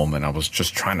at home, and I was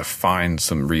just trying to find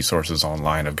some resources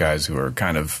online of guys who are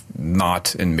kind of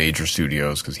not in major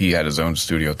studios, because he had his own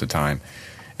studio at the time,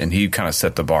 and he kind of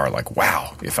set the bar like,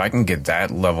 wow, if I can get that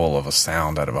level of a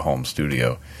sound out of a home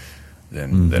studio,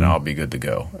 then I'll be good to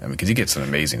go. I mean, because he gets an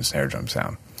amazing snare drum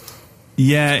sound.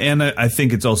 Yeah, and I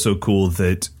think it's also cool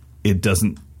that he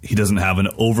doesn't have an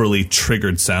overly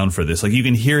triggered sound for this. Like, you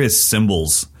can hear his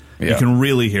cymbals. Yeah. You can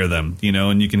really hear them,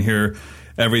 and you can hear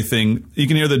everything. You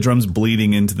can hear the drums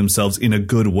bleeding into themselves in a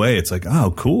good way. It's like,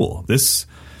 oh, cool. This,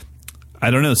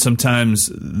 I don't know. Sometimes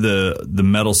the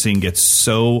metal scene gets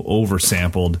so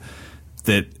oversampled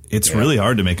that it's really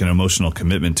hard to make an emotional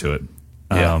commitment to it.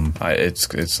 Yeah,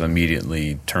 it's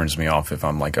immediately turns me off if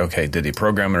I'm like, okay, did he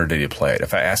program it or did he play it?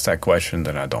 If I ask that question,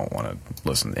 then I don't want to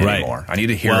listen anymore. I need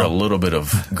to hear a little bit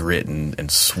of grit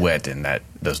and sweat in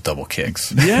those double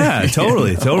kicks. Yeah,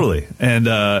 totally. And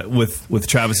with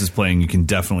Travis's playing, you can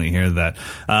definitely hear that.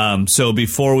 So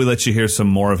before we let you hear some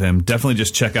more of him, definitely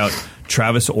just check out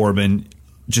Travis Orbin.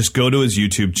 Just go to his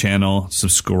YouTube channel,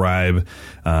 subscribe.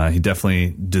 He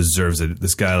definitely deserves it.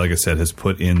 This guy, like I said, has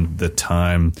put in the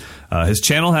time. His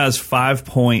channel has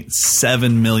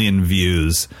 5.7 million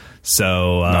views.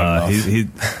 So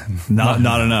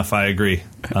not enough. I agree.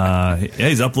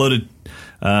 He's uploaded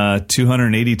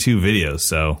 282 videos.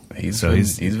 So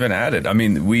he's been at it. I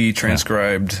mean, we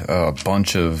transcribed a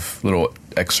bunch of little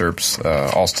excerpts.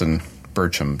 Austin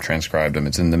Burcham transcribed them.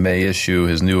 It's in the May issue.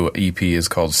 His new EP is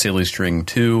called Silly String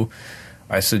 2.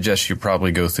 I suggest you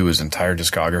probably go through his entire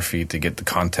discography to get the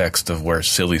context of where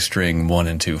Silly String 1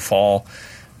 and 2 fall.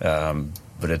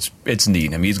 But it's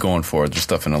neat. I mean, he's going for it. There's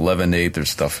stuff in 11/8. There's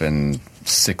stuff in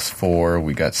 6/4.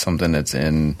 We got something that's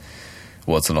in,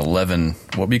 it's an 11.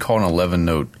 What would you call an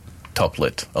 11-note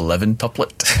tuplet? 11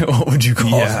 tuplet? What would you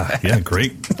call that? Yeah,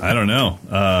 great. I don't know.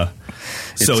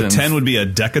 So 10 would be a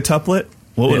decatuplet?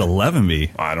 What would 11 be?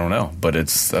 I don't know, but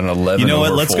it's an 11. You know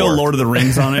what? Let's 4. go Lord of the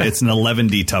Rings on it. It's an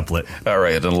 11D tuplet. All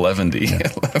right, an 11D. Yeah.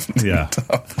 11D yeah.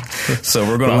 So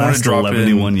we're going to drop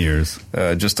 11 years.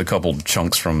 Just a couple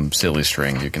chunks from Silly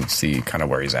String. You can see kind of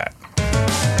where he's at.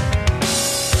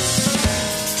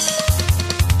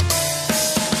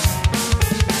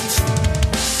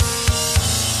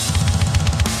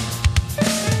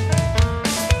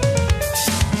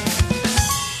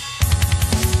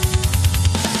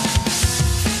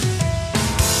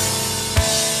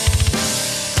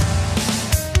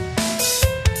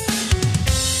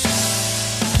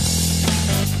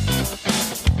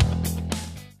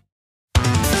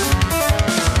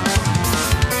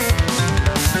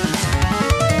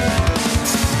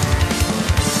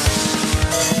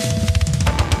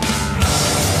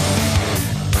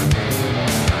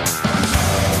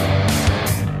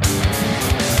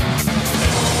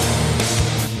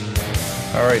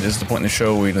 All right, this is the point in the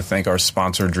show where we to thank our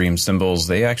sponsor, Dream Cymbals.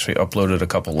 They actually uploaded a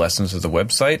couple lessons to the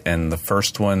website, and the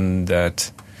first one that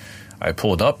I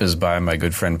pulled up is by my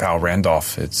good friend Pal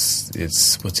Randolph.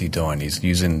 It's what's he doing? He's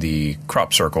using the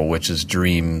crop circle, which is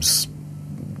Dream's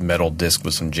metal disc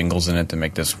with some jingles in it to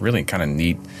make this really kind of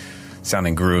neat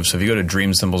sounding groove. So if you go to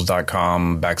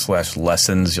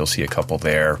dreamcymbals.com/lessons, you'll see a couple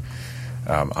there.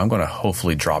 I'm going to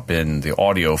hopefully drop in the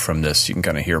audio from this. You can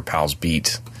kind of hear Pal's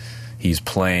beat. He's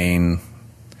playing...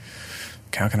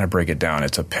 How can I break it down?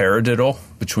 It's a paradiddle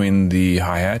between the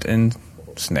hi-hat and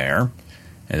snare.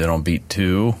 And then on beat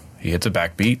 2, he hits a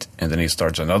backbeat. And then he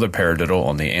starts another paradiddle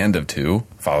on the end of 2,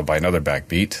 followed by another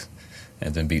backbeat.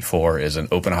 And then beat 4 is an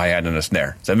open hi-hat and a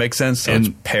snare. Does that make sense? So it's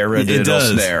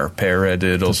paradiddle, snare,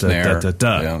 paradiddle, snare,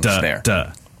 snare.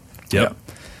 Yep.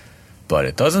 But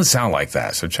it doesn't sound like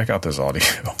that. So check out this audio.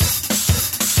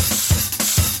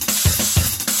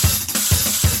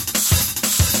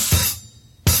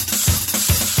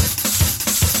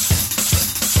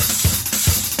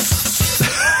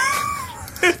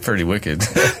 Pretty wicked.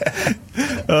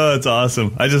 Oh, it's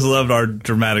awesome. I just loved our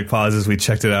dramatic pauses. We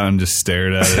checked it out and just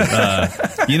stared at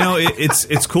it.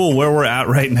 It's cool where we're at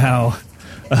right now.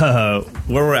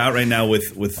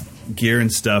 With gear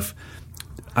and stuff.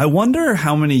 I wonder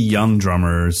how many young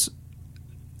drummers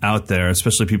out there,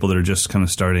 especially people that are just kind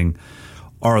of starting,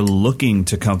 are looking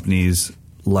to companies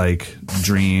like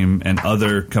Dream and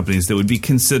other companies that would be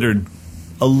considered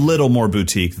a little more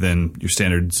boutique than your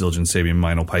standard Zildjian, Sabian,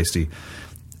 Meinl, Paiste,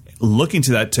 looking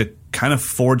to that to kind of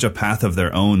forge a path of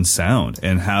their own sound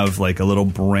and have like a little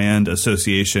brand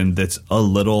association that's a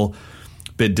little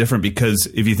bit different. Because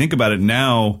if you think about it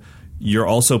now, you're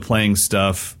also playing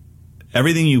stuff.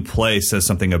 Everything you play says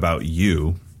something about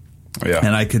you. Yeah.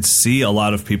 And I could see a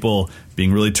lot of people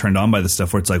being really turned on by the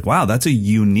stuff where it's like, wow, that's a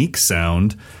unique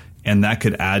sound. And that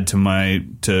could add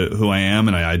to who I am,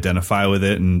 and I identify with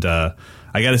it. And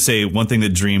I got to say, one thing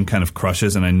that Dream kind of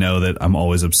crushes, and I know that I'm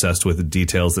always obsessed with the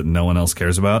details that no one else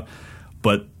cares about,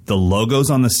 but the logos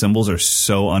on the cymbals are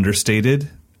so understated.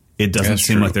 It doesn't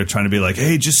seem like they're trying to be like,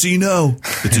 hey, just so you know,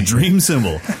 it's a Dream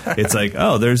cymbal. It's like,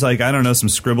 oh, there's like, I don't know, some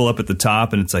scribble up at the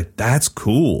top, and it's like, that's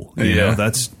cool. You know,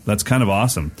 that's kind of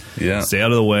awesome. Yeah. Stay out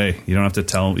of the way. You don't have to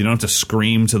you don't have to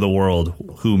scream to the world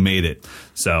who made it.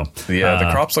 So yeah,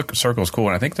 the crop circle is cool,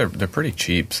 and I think they're pretty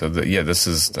cheap. So this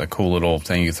is a cool little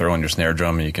thing you throw on your snare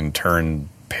drum, and you can turn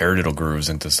paradiddle grooves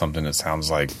into something that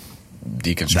sounds like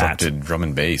deconstructed drum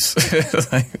and bass.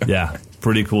 Yeah,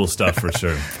 pretty cool stuff for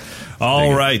sure.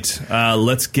 All right,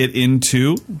 let's get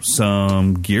into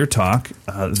some gear talk.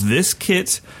 This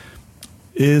kit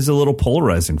is a little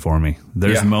polarizing for me.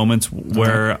 There's moments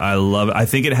where I love it. I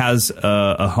think it has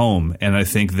a home, and I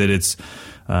think that it's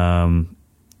well,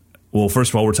 first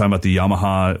of all, we're talking about the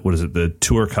Yamaha, what is it, the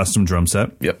Tour Custom drum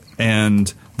set. Yep.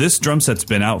 And this drum set's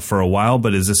been out for a while,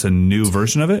 but is this a new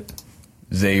version of it?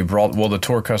 They brought, the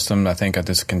Tour Custom, I think, got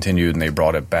discontinued, and they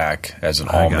brought it back as an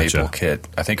all-maple kit.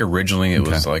 I think originally it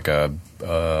was like a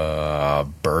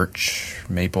birch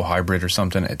maple hybrid or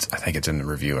something. I think it's in the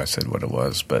review. I said what it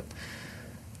was, but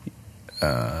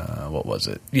what was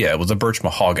it? Yeah, it was a birch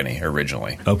mahogany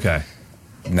originally. Okay.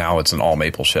 Now it's an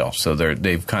all-maple shell. So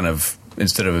they've kind of,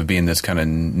 instead of it being this kind of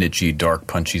nichey, dark,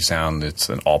 punchy sound, it's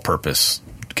an all-purpose,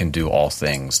 can do all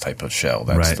things type of shell.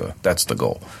 That's the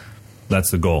goal.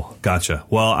 That's the goal. Gotcha.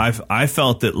 Well, I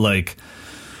felt that like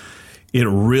it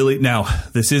really, now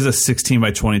this is a 16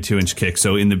 by 22 inch kick.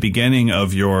 So in the beginning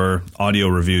of your audio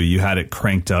review, you had it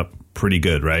cranked up pretty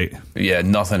good, right? Yeah,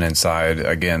 nothing inside.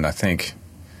 Again, I think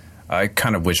I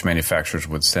kind of wish manufacturers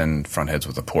would send front heads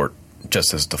with a port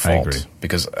just as default. I agree.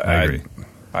 Because I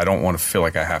don't want to feel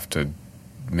like I have to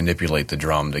manipulate the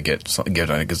drum to get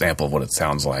an example of what it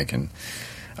sounds like. And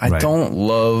I don't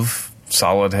love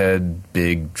solid head,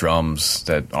 big drums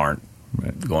that aren't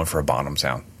going for a bottom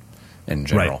sound in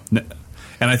general. Right.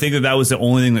 And I think that was the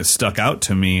only thing that stuck out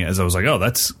to me as I was like, oh,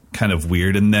 that's kind of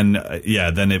weird. And then,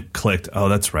 then it clicked. Oh,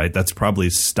 that's right. That's probably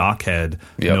stock head,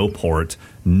 no port,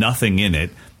 nothing in it.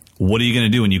 What are you going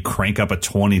to do when you crank up a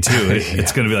 22?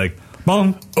 It's going to be like,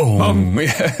 boom, boom.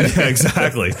 Yeah,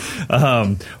 exactly.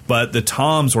 But the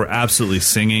toms were absolutely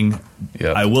singing.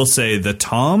 Yep. I will say the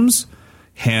toms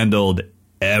handled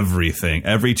everything,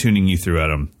 every tuning you threw at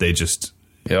them.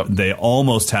 They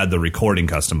almost had the recording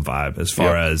custom vibe as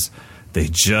far as they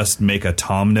just make a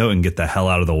tom note and get the hell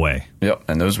out of the way. Yep,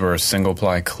 and those were single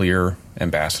ply clear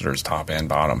ambassadors, top and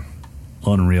bottom.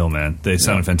 Unreal, man. They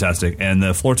sounded fantastic. And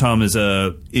the floor tom is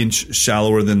a inch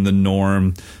shallower than the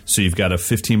norm, so you've got a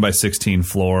 15 by 16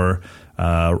 floor.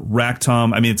 Rack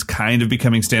tom, I mean, it's kind of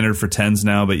becoming standard for 10s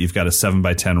now, but you've got a 7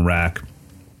 by 10 rack.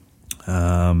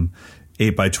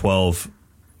 8 by 12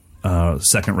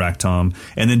 second rack tom.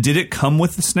 And then did it come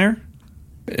with the snare?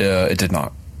 It did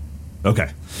not.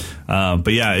 Okay.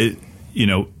 But yeah,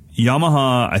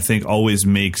 Yamaha, I think, always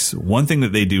makes one thing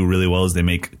that they do really well is they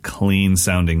make clean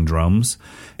sounding drums.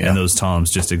 Yeah. And those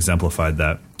toms just exemplified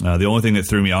that. The only thing that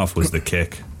threw me off was the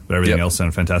kick, but everything else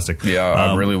sounded fantastic. Yeah,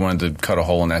 I really wanted to cut a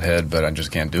hole in that head, but I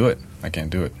just can't do it. I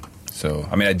can't do it. So,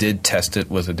 I mean, I did test it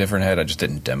with a different head. I just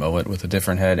didn't demo it with a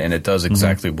different head. And it does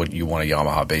exactly what you want a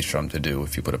Yamaha bass drum to do.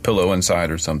 If you put a pillow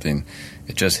inside or something,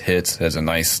 it just hits, has a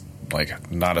nice,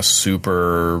 like, not a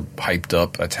super hyped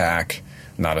up attack,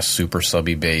 not a super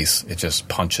subby bass. It just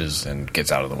punches and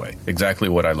gets out of the way. Exactly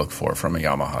what I look for from a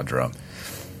Yamaha drum.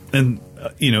 And,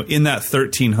 in that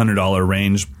 $1,300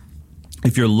 range,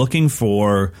 if you're looking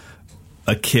for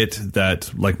a kit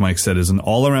that, like Mike said, is an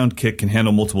all-around kit, can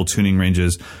handle multiple tuning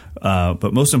ranges,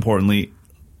 but most importantly,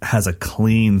 has a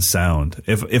clean sound.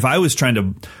 If I was trying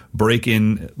to break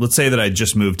in, let's say that I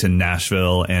just moved to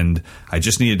Nashville and I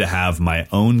just needed to have my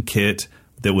own kit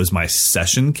that was my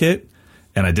session kit,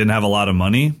 and I didn't have a lot of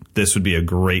money, this would be a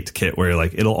great kit where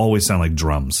like it'll always sound like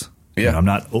drums. Yeah, I'm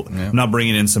not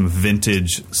bringing in some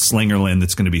vintage Slingerland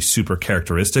that's going to be super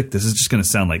characteristic. This is just going to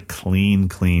sound like clean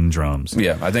drums.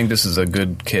 Yeah, I think this is a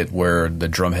good kit where the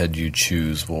drum head you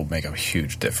choose will make a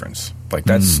huge difference. Like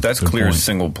that's clear point.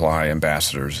 Single ply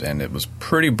ambassadors, and it was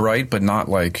pretty bright, but not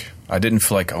like I didn't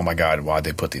feel like, oh my god, why'd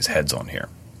they put these heads on here?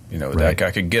 Right.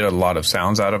 I could get a lot of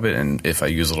sounds out of it, and if I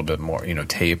use a little bit more,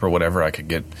 tape or whatever, I could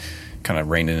get kind of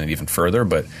rein in it even further,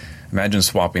 but. Imagine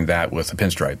swapping that with a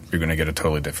pinstripe. You're going to get a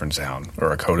totally different sound,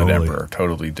 or a coated Emperor,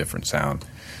 totally different sound.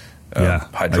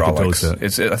 Hydraulics. I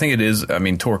think it is. I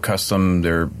mean, Tour Custom.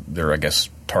 They're I guess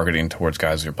targeting towards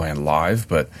guys who are playing live.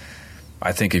 But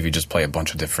I think if you just play a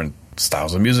bunch of different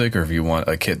styles of music, or if you want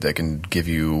a kit that can give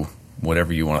you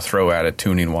whatever you want to throw at it,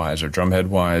 tuning wise or drumhead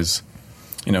wise,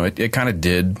 it kind of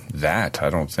did that. I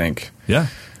don't think. Yeah.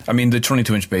 I mean, the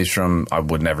 22-inch bass drum, I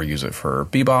would never use it for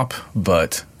bebop,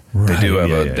 but. Right,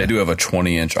 they do have a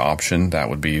 20-inch option. That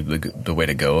would be the way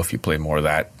to go if you play more of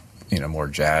that, more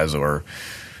jazz or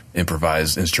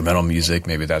improvised instrumental music.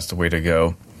 Maybe that's the way to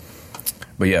go.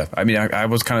 But yeah, I mean, I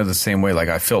was kind of the same way. Like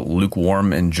I felt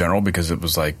lukewarm in general because it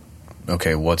was like,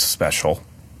 okay, what's special?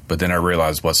 But then I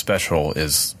realized what's special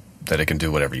is that it can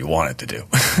do whatever you want it to do.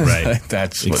 Right.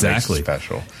 That's what makes it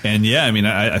special. And yeah, I mean,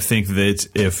 I think that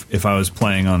if I was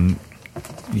playing on,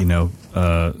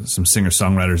 some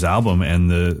singer-songwriter's album and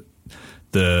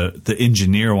the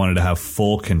engineer wanted to have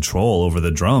full control over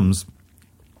the drums,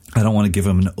 I don't want to give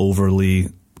him an overly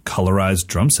colorized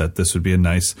drum set. This would be a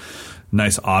nice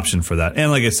option for that.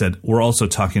 And like I said, we're also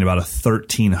talking about a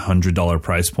 $1,300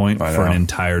 price point for an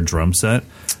entire drum set.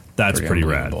 That's pretty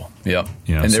rad. Yep.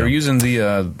 And they were using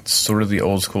the sort of the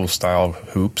old school style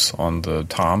hoops on the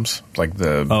toms, like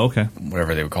the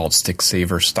whatever they would call it, stick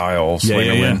saver style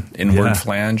Slingerland inward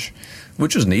flange,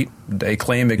 which is neat. They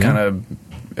claim it kind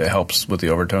of helps with the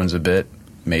overtones a bit.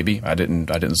 Maybe I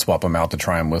didn't swap them out to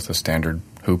try them with a standard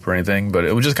hoop or anything, but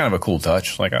it was just kind of a cool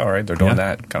touch. Like, all right, they're doing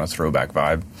that kind of throwback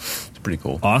vibe. It's pretty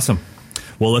cool. Awesome.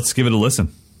 Well, let's give it a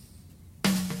listen.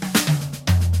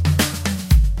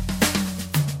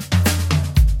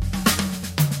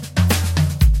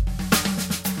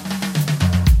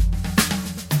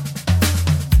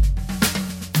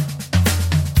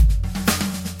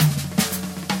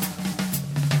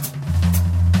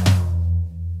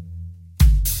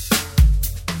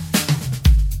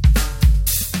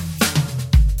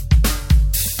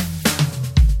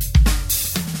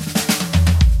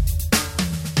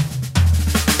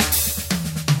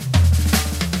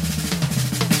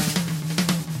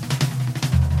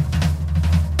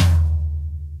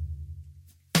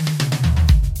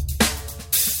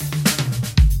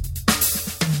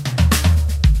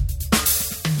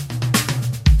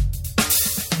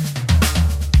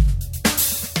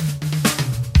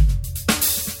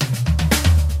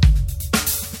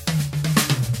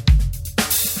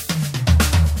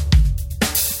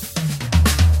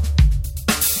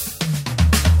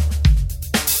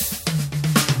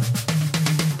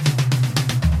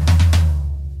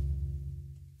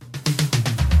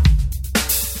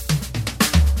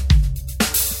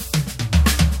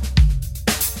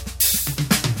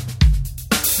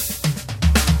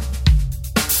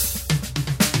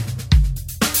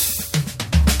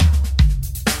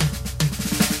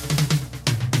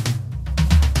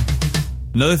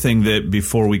 Another thing that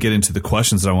before we get into the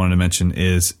questions that I wanted to mention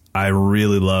is I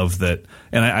really love that,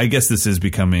 and I guess this is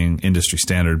becoming industry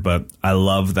standard, but I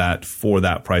love that for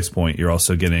that price point, you're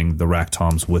also getting the rack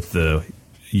toms with the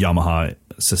Yamaha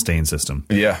sustain system.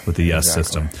 Yeah, with the Yes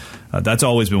system. That's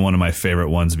always been one of my favorite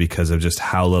ones because of just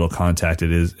how little contact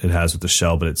it has with the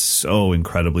shell, but it's so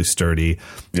incredibly sturdy.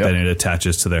 Then it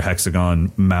attaches to their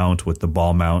hexagon mount with the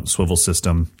ball mount swivel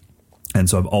system. And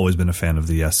so I've always been a fan of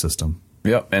the Yes system.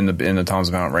 Yep, and the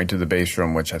toms mount right to the bass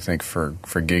drum, which I think for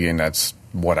gigging, that's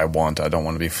what I want. I don't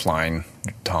want to be flying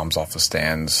toms off the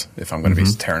stands if I'm going to be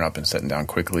tearing up and setting down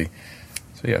quickly.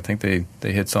 So yeah, I think they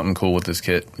hit something cool with this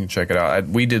kit. You can check it out.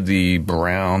 We did the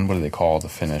brown, what do they call the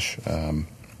finish?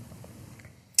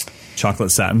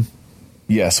 Chocolate satin?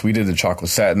 Yes, we did the chocolate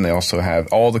satin. They also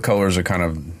have, all the colors are kind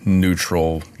of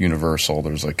neutral, universal.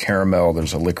 There's a caramel,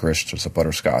 there's a licorice, there's a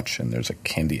butterscotch, and there's a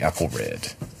candy apple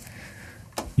red.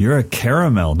 You're a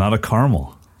caramel, not a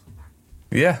caramel.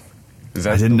 Yeah.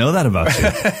 I didn't know that about you.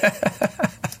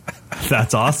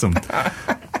 That's awesome.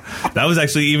 That was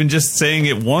actually, even just saying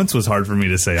it once was hard for me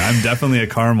to say. I'm definitely a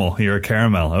caramel. You're a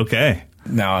caramel. Okay.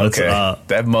 Now, okay.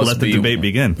 That must let the debate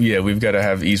begin. Yeah, we've got to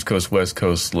have East Coast, West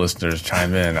Coast listeners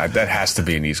chime in. That has to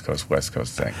be an East Coast, West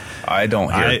Coast thing. I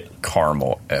don't hear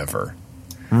caramel ever.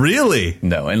 Really?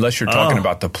 No, unless you're talking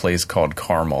about the place called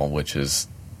Carmel, which is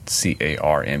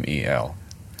Carmel.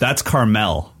 That's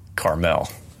Carmel. Carmel.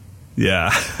 Yeah.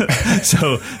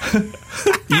 So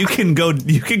you can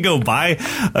go buy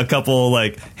a couple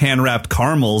like hand wrapped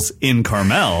caramels in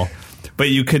Carmel, but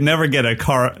you could never get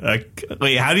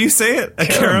wait, how do you say it? A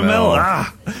caramel?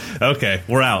 Okay,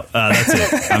 we're out. That's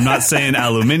it. I'm not saying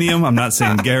aluminium. I'm not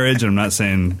saying garage. I'm not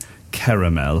saying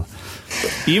caramel.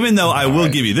 Even though I will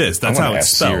give you this. That's how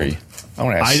it's spelled. Siri. I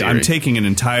want to ask Siri. I'm taking an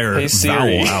entire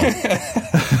vowel out.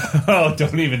 Oh,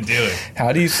 don't even do it.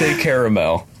 How do you say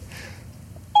caramel?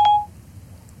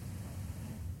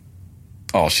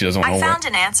 Oh, she doesn't want to. I found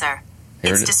an answer.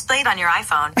 It's displayed on your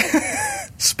iPhone.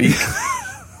 Speak.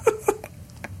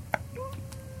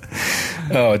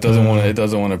 Oh, it doesn't want to. It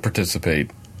doesn't want to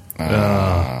participate.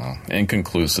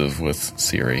 Inconclusive with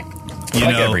Siri.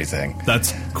 Everything.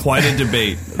 That's quite a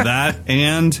debate. That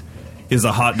and is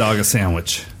a hot dog a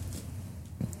sandwich?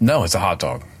 No, it's a hot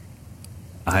dog.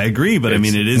 I agree, but I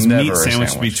mean, it is meat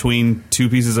sandwiched between two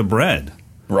pieces of bread.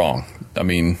 Wrong. I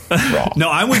mean, wrong. No,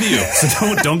 I'm with you.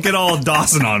 So don't get all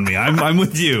Dawson on me. I'm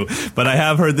with you, but I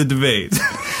have heard the debate.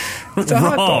 It's a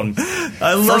wrong.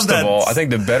 I love First that. of all, I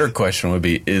think the better question would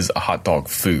be, is a hot dog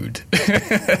food?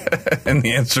 And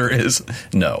the answer is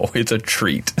no. It's a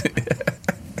treat.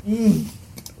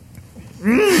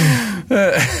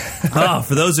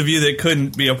 For those of you that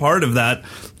couldn't be a part of that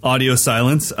audio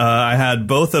silence, I had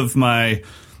both of my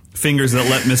fingers that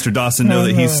let Mr. Dawson know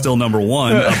that he's still number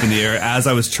one up in the air as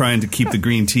I was trying to keep the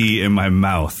green tea in my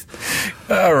mouth.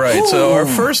 All right, so our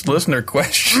first listener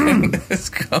question is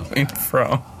coming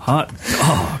from Hot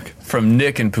Dog. From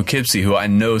Nick in Poughkeepsie, who I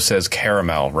know says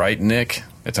caramel, right, Nick?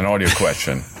 It's an audio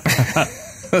question.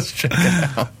 Let's check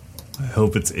it out. I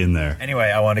hope it's in there. Anyway,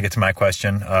 I want to get to my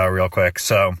question real quick.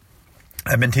 So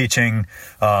I've been teaching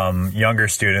younger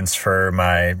students for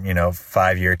my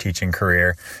 5-year teaching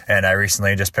career, and I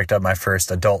recently just picked up my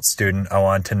first adult student. I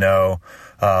want to know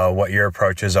what your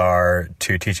approaches are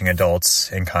to teaching adults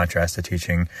in contrast to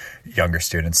teaching younger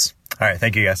students. All right,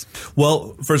 thank you, guys.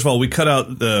 Well, first of all, we cut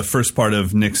out the first part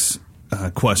of Nick's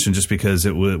question just because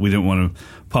we didn't want to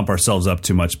pump ourselves up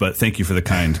too much, but thank you for the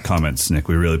kind comments, Nick.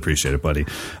 We really appreciate it, buddy.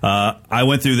 I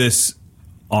went through this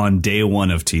on day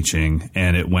one of teaching,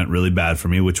 and it went really bad for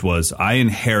me, which was I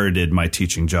inherited my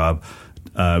teaching job.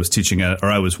 I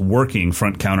was working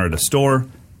front counter at a store.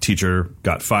 Teacher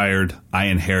got fired. I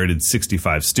inherited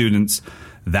 65 students.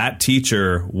 That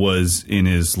teacher was in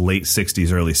his late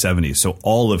 60s, early 70s, so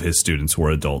all of his students were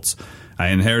adults. I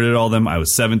inherited all of them. I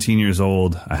was 17 years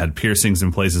old. I had piercings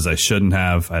in places I shouldn't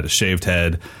have. I had a shaved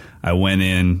head. I went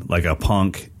in like a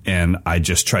punk, and I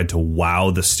just tried to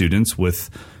wow the students with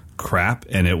crap,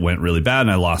 and it went really bad,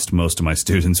 and I lost most of my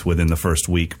students within the first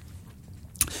week.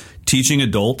 Teaching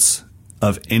adults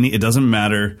it doesn't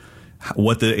matter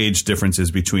what the age difference is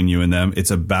between you and them.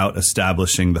 It's about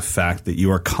establishing the fact that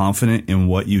you are confident in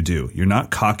what you do. You're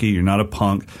not cocky, you're not a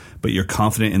punk, but you're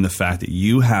confident in the fact that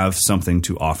you have something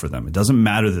to offer them. It doesn't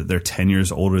matter that they're 10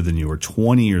 years older than you or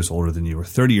 20 years older than you or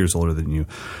 30 years older than you.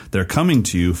 They're coming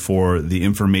to you for the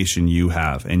information you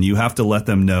have, and you have to let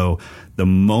them know the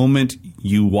moment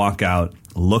you walk out,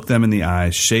 look them in the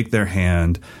eyes, shake their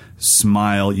hand,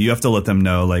 smile. You have to let them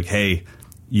know, like, hey,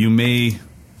 you may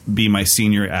be my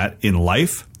senior in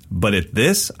life, but at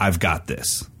this, I've got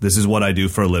this. This is what I do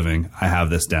for a living. I have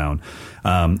this down.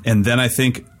 And then I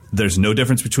think there's no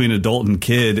difference between adult and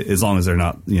kid as long as they're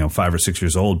not 5 or 6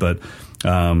 years old. But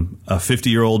a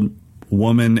 50-year-old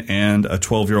woman and a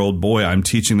 12-year-old boy, I'm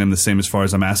teaching them the same as far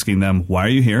as I'm asking them, why are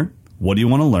you here? What do you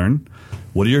want to learn?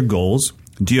 What are your goals?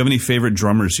 Do you have any favorite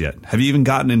drummers yet? Have you even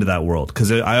gotten into that world?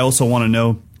 Because I also want to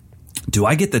know, do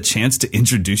I get the chance to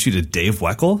introduce you to Dave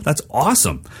Weckl? That's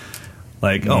awesome.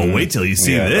 Like, oh, wait till you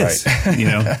see this. Right. You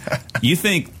know, you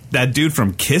think that dude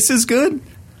from Kiss is good?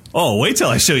 Oh, wait till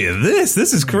I show you this.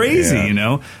 This is crazy, you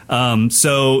know?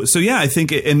 So yeah, I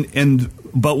think,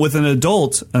 but with an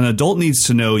adult needs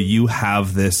to know you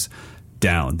have this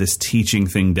down, this teaching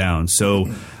thing down. So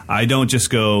I don't just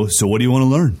go, so what do you want to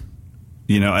learn?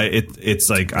 You know, it's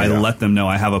like I let them know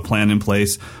I have a plan in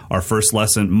place. My first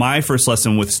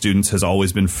lesson with students has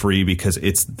always been free because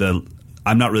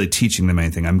I'm not really teaching them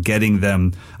anything.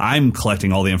 I'm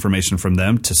collecting all the information from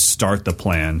them to start the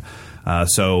plan.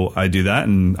 So I do that,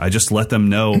 and I just let them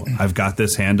know I've got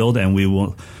this handled, and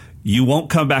you won't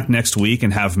come back next week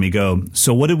and have me go,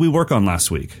 so what did we work on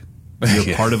last week?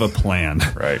 You're part of a plan.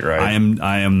 Right. I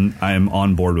am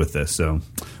on board with this. So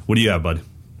what do you have, bud?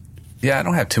 Yeah, I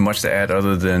don't have too much to add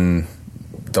other than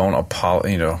don't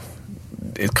apologize. You know,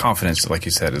 confidence, like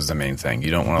you said, is the main thing.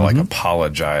 You don't want to like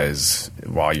apologize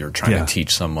while you're trying to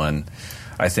teach someone.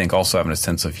 I think also having a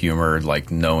sense of humor,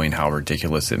 like knowing how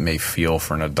ridiculous it may feel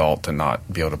for an adult to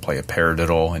not be able to play a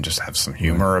paradiddle and just have some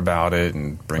humor about it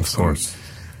and bring some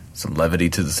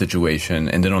levity to the situation.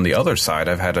 And then on the other side,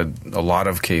 I've had a lot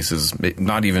of cases,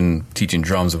 not even teaching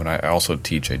drums, but I also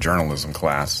teach a journalism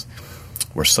class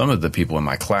where some of the people in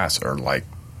my class are like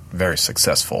very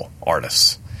successful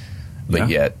artists, but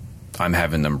yet I'm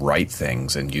having them write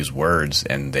things and use words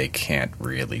and they can't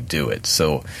really do it.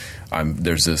 So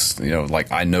there's this, you know,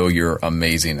 like, I know you're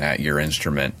amazing at your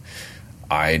instrument.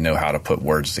 I know how to put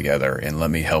words together, and let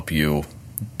me help you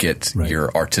get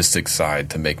your artistic side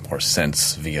to make more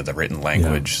sense via the written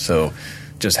language. So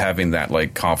just having that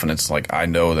like confidence, like, I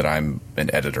know that I'm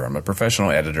an editor. I'm a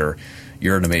professional editor.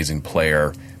 You're an amazing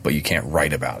player, but you can't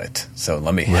write about it. So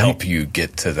let me help you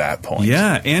get to that point.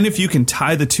 Yeah, and if you can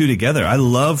tie the two together, I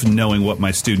love knowing what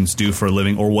my students do for a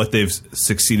living or what they've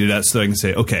succeeded at, so I can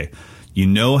say, okay, you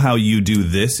know how you do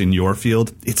this in your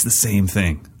field? It's the same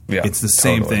thing. Yeah, it's the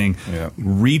same thing. Yeah.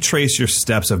 Retrace your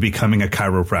steps of becoming a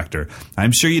chiropractor.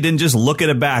 I'm sure you didn't just look at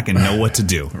a back and know what to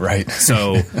do.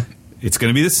 So it's going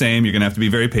to be the same. You're going to have to be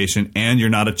very patient, and you're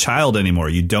not a child anymore.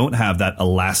 You don't have that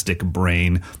elastic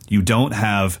brain. You don't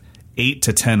have 8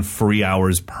 to 10 free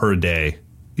hours per day,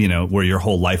 you know, where your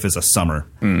whole life is a summer.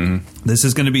 This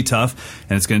is going to be tough,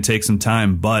 and it's going to take some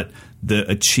time, but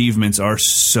the achievements are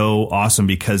so awesome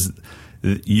because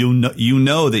you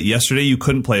know that yesterday you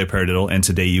couldn't play a paradiddle and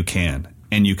today you can,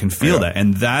 and you can feel that.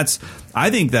 And I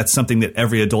think that's something that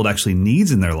every adult actually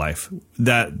needs in their life.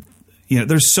 That, you know,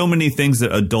 there's so many things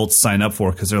that adults sign up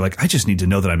for because they're like, I just need to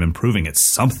know that I'm improving at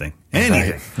something,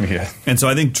 anything. And so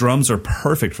I think drums are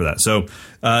perfect for that. So,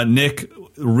 Nick,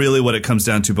 really what it comes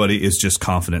down to, buddy, is just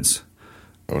confidence.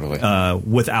 Totally.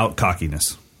 Without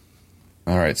cockiness.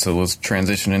 All right, so let's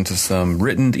transition into some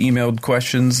written emailed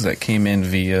questions that came in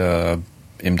via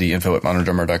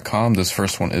mdinfo@moderndrummer.com. This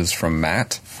first one is from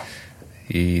Matt.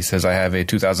 He says, I have a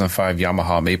 2005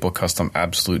 Yamaha Maple Custom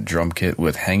Absolute drum kit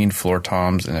with hanging floor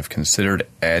toms and have considered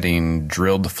adding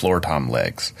drilled floor tom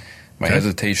legs. My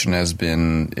hesitation has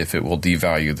been if it will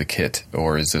devalue the kit,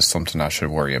 or is this something I should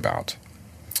worry about?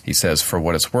 He says, for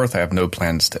what it's worth, I have no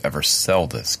plans to ever sell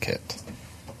this kit.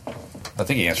 I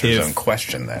think he answered his own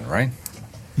question then, right?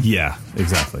 Yeah,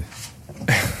 exactly.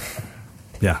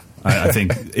 I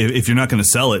think if you're not going to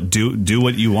sell it, do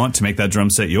what you want to make that drum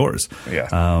set yours.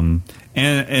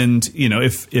 And you know,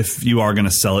 if you are going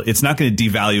to sell it, it's not going to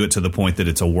devalue it to the point that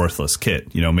it's a worthless kit.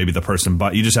 You know, maybe the person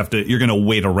bought. You just have to. You're going to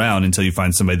wait around until you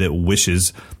find somebody that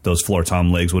wishes those floor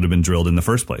tom legs would have been drilled in the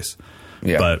first place.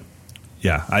 But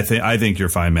yeah, I think you're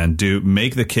fine, man.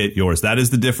 Make the kit yours. That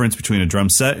is the difference between a drum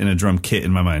set and a drum kit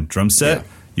in my mind. Drum set.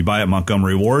 You buy it at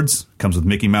Montgomery Ward's, comes with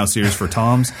Mickey Mouse ears for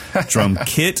toms. Drum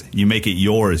kit, you make it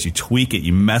yours. You tweak it,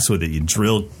 you mess with it, you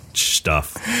drill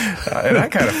stuff. And I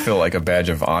kind of feel like a badge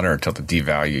of honor to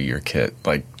devalue your kit.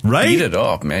 Like, beat it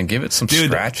up, man. Give it some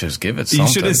scratches. Give it something.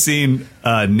 You should have seen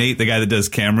Nate, the guy that does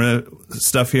camera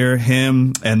stuff here,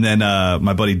 him, and then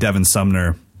my buddy Devin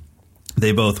Sumner.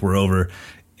 They both were over,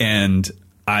 and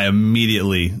I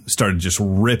immediately started just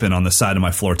ripping on the side of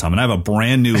my floor tom. And I have a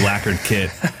brand new lacquered kit.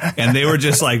 And they were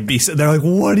just like, they're like,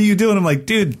 what are you doing? I'm like,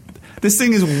 dude, this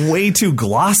thing is way too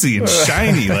glossy and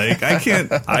shiny. Like, I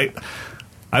can't,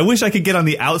 I wish I could get on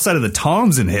the outside of the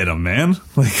toms and hit them, man.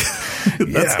 Like,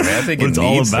 that's I think it's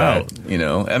all about. That, you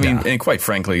know, I mean, and quite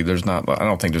frankly, I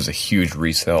don't think there's a huge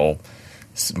resale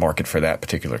market for that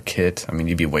particular kit. I mean,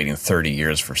 you'd be waiting 30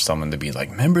 years for someone to be like,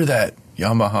 remember that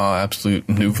Yamaha Absolute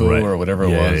Nouveau or whatever it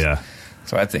was.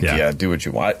 So I think, do what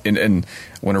you want. And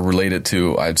when I relate it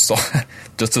to, I saw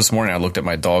just this morning, I looked at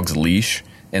my dog's leash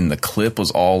and the clip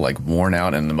was all like worn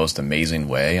out in the most amazing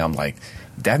way. I'm like,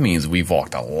 that means we've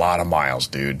walked a lot of miles,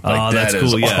 dude. Like, that's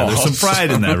cool. Yeah, awesome. There's some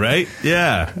pride in that, right?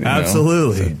 Yeah,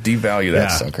 absolutely. So devalue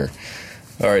that sucker.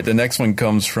 All right, the next one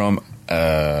comes from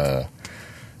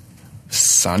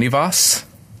Sanivas,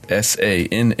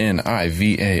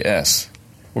 Sannivas.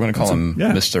 We're going to call him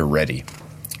Mr. Reddy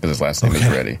because his last name is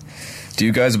Reddy. Do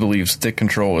you guys believe stick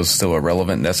control is still a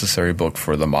relevant, necessary book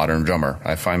for the modern drummer?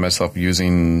 I find myself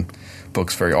using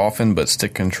books very often, but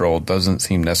stick control doesn't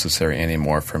seem necessary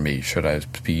anymore for me. Should I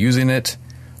be using it,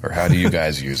 or how do you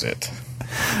guys use it?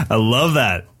 I love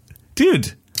that.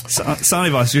 Dude,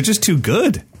 Sanivas, you're just too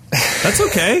good. That's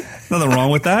okay. Nothing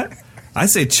wrong with that. I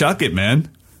say chuck it, man.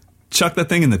 Chuck that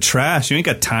thing in the trash. You ain't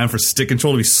got time for stick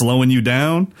control to be slowing you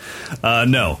down.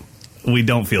 No, we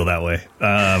don't feel that way.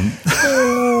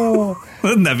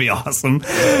 Wouldn't that be awesome?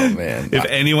 Oh, man. If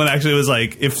anyone actually was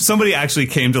like, if somebody actually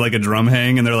came to like a drum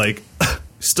hang and they're like,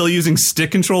 still using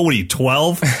stick control? What are you,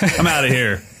 12? I'm out of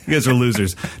here. You guys are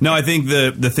losers. No, I think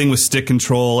the thing with stick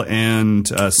control and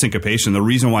syncopation, the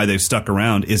reason why they've stuck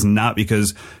around is not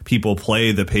because people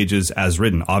play the pages as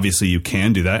written. Obviously, you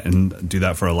can do that and do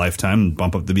that for a lifetime and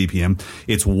bump up the BPM.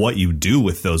 It's what you do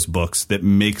with those books that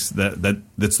makes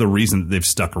that's the reason that they've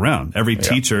stuck around. Every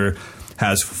teacher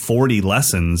has 40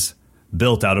 lessons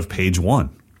built out of page 1.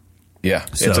 Yeah,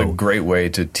 it's a great way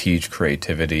to teach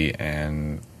creativity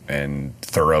and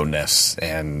thoroughness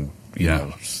and you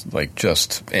know, like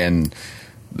just and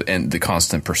the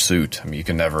constant pursuit. I mean,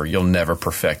 you'll never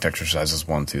perfect exercises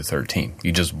 1 through 13.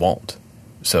 You just won't.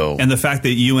 So, and the fact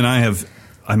that you and I have,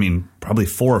 I mean, probably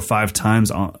 4 or 5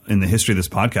 times in the history of this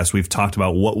podcast, we've talked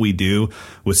about what we do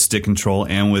with stick control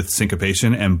and with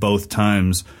syncopation, and both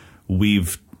times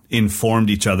we've informed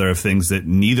each other of things that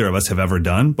neither of us have ever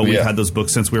done, but we've had those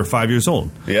books since we were 5 years old.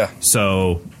 Yeah.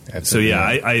 So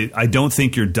I don't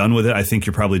think you're done with it. I think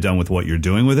you're probably done with what you're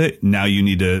doing with it. Now you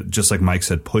need to, just like Mike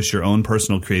said, push your own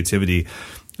personal creativity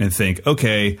and think,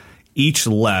 okay, each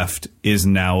left is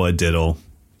now a diddle.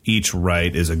 Each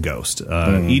right is a ghost.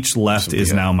 Each left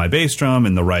is now my bass drum,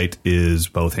 and the right is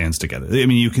both hands together. I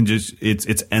mean, you can just,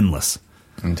 it's endless.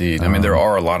 Indeed. I mean, there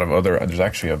are a lot of other, there's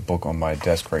actually a book on my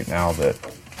desk right now that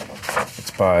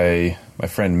it's by my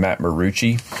friend Matt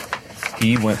Marucci.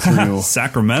 He went through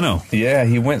Sacramento. Yeah,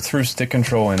 he went through stick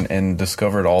control and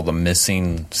discovered all the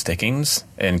missing stickings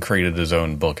and created his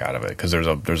own book out of it. Because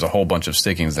there's a whole bunch of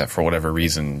stickings that for whatever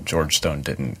reason George Stone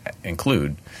didn't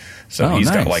include. So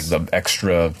he's got like the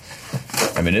extra.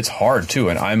 I mean, it's hard too.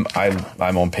 And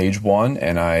I'm on page 1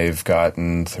 and I've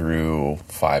gotten through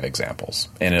 5 examples,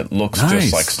 and it looks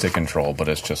just like stick control, but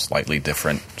it's just slightly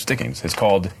different stickings. It's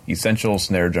called Essential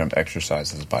Snare Drum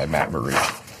Exercises by Matt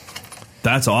Marucci.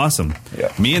 That's awesome.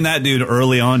 Yeah. Me and that dude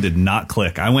early on did not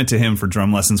click. I went to him for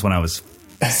drum lessons when I was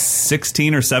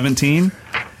 16 or 17.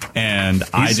 And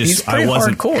he's pretty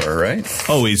hardcore, right?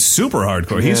 Oh, he's super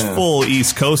hardcore. Yeah. He's full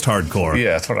East Coast hardcore.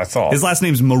 Yeah, that's what I thought. His last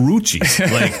name's Marucci.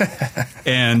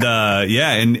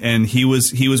 And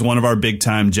he was one of our big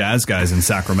time jazz guys in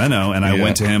Sacramento. And I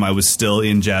went to him. I was still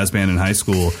in jazz band in high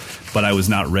school, but I was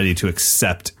not ready to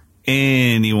accept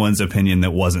anyone's opinion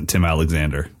that wasn't Tim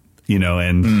Alexander. You know,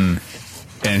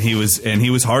 and he was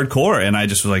hardcore, and I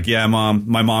just was like, yeah, Mom.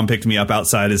 My mom picked me up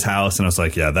outside his house, and I was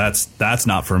like, yeah, that's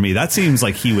not for me. That seems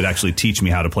like he would actually teach me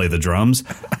how to play the drums.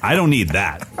 I don't need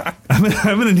that. I'm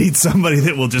going to need somebody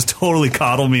that will just totally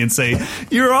coddle me and say,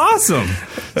 you're awesome.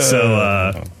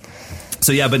 So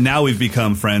yeah, but now we've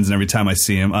become friends, and every time I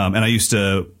see him, and I used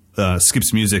to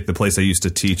Skip's Music, the place I used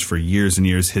to teach for years and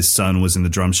years. His son was in the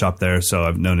drum shop there, so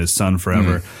I've known his son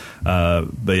forever.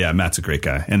 But yeah, Matt's a great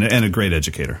guy and a great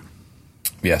educator.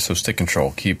 Yeah, so stick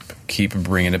control, keep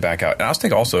bringing it back out. And I was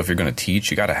thinking also, if you're going to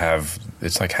teach, you got to have,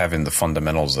 it's like having the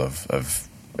fundamentals of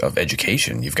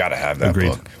education. You've got to have that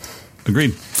book.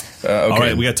 Agreed. Okay. All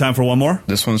right, we got time for one more.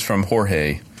 This one's from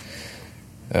Jorge.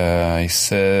 He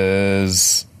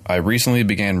says, I recently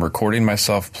began recording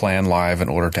myself playing live in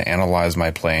order to analyze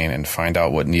my playing and find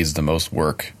out what needs the most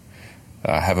work.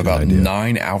 I have about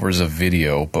 9 hours of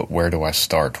video, but where do I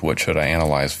start? What should I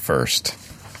analyze first?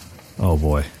 Oh,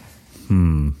 boy.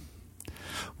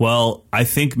 Well, I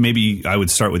think maybe I would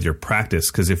start with your practice,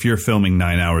 because if you're filming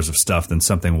 9 hours of stuff, then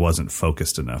something wasn't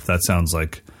focused enough. That sounds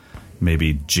like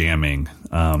maybe jamming.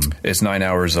 It's 9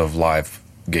 hours of live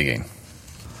gigging.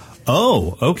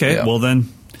 Oh, okay. Yeah. Well,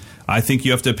 then I think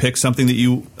you have to pick something that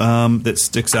you that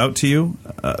sticks out to you.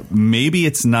 Maybe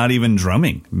it's not even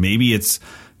drumming. Maybe it's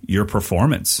your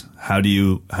performance. How do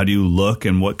you look,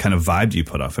 and what kind of vibe do you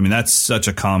put off? I mean, that's such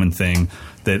a common thing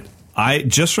that I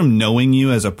just from knowing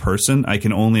you as a person, I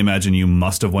can only imagine you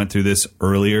must have went through this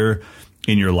earlier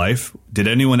in your life. Did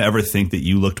anyone ever think that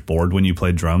you looked bored when you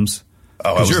played drums?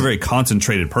 Because you're a very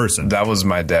concentrated person. That was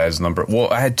my dad's number.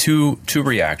 Well, I had two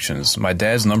reactions. My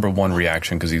dad's number one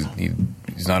reaction, because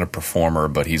he's not a performer,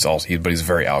 but he's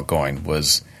very outgoing.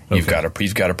 Was you've got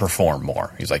to perform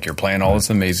more. He's like, you're playing all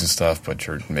this amazing stuff, but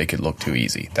you make it look too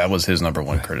easy. That was his number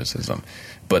one criticism.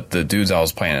 But the dudes I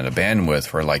was playing in a band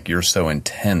with were like, you're so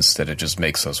intense that it just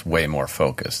makes us way more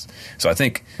focused. So I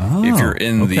think if you're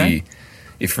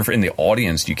in the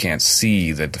audience, you can't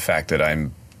see that the fact that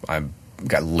I'm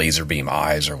got laser beam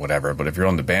eyes or whatever. But if you're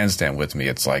on the bandstand with me,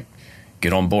 it's like,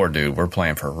 get on board, dude. We're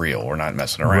playing for real. We're not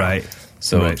messing around. Right.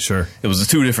 So sure. It was the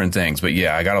two different things. But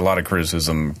yeah, I got a lot of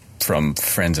criticism from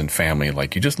friends and family.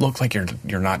 Like, you just look like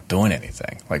you're not doing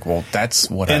anything. Like, well, that's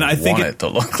what I want it to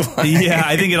look like. Yeah,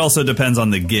 I think it also depends on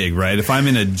the gig, right? If I'm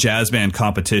in a jazz band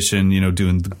competition,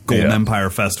 doing the Golden Empire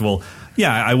Festival,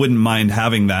 yeah, I wouldn't mind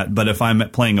having that. But if I'm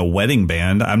playing a wedding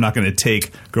band, I'm not going to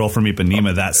take Girl from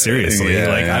Ipanema that seriously.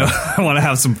 I want to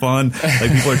have some fun.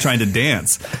 Like, people are trying to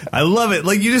dance. I love it.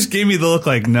 Like, you just gave me the look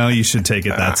like, no, you should take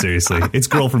it that seriously. It's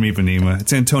Girl from Ipanema.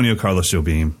 It's Antonio Carlos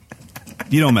Jobim.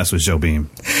 You don't mess with Jobim.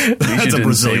 That's a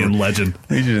Brazilian legend.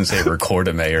 You didn't say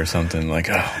Recordame or something like,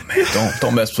 oh man,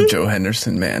 don't mess with Joe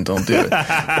Henderson, man. Don't do it.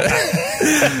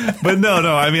 But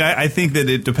no. I mean, I think that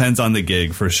it depends on the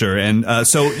gig for sure. And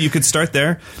so you could start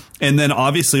there. And then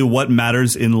obviously what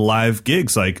matters in live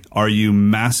gigs? Like, are you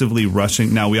massively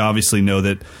rushing? Now, we obviously know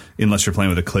that unless you're playing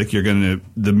with a click,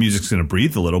 the music's going to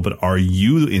breathe a little, but are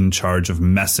you in charge of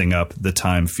messing up the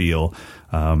time feel?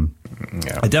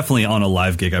 I definitely, on a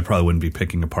live gig, I probably wouldn't be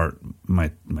picking apart my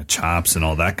chops and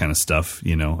all that kind of stuff,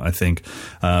 I think.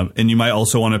 And you might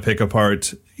also want to pick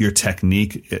apart your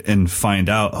technique and find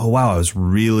out, oh, wow, I was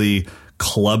really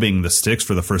clubbing the sticks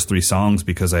for the first 3 songs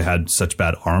because I had such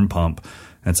bad arm pump.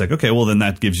 And it's like, okay, well, then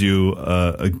that gives you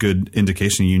a good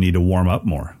indication you need to warm up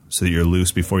more so that you're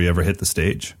loose before you ever hit the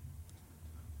stage.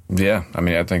 Yeah, I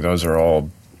mean, I think those are all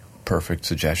perfect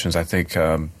suggestions. I think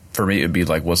for me, it'd be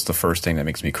like, what's the first thing that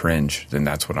makes me cringe? Then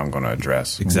that's what I'm going to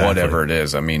address. Exactly. Whatever it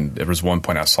is. I mean, there was one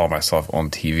point I saw myself on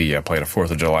TV. I played a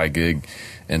 4th of July gig,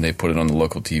 and they put it on the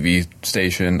local TV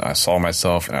station. I saw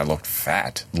myself, and I looked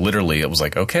fat. Literally, it was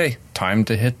like, okay, time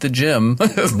to hit the gym.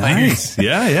 Nice.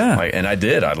 Yeah. And I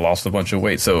did. I lost a bunch of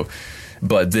weight. So,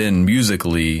 but then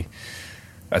musically,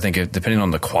 I think depending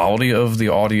on the quality of the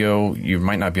audio, you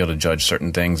might not be able to judge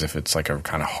certain things if it's like a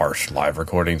kind of harsh live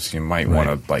recording. So you might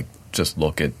want to just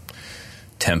look at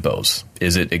tempos.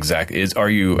 Are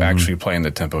you actually playing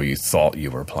the tempo you thought you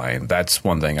were playing? That's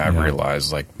one thing I've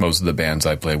realized. Like, most of the bands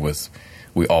I play with,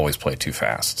 we always play too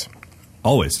fast.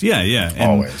 Always. Yeah. And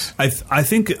always. I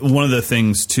think one of the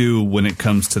things too when it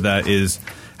comes to that is,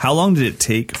 how long did it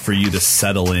take for you to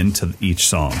settle into each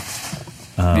song?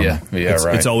 Right.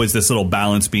 It's always this little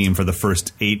balance beam for the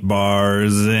first 8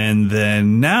 bars, and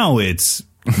then now it's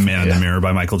Man in the Mirror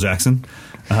by Michael Jackson.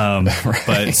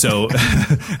 But so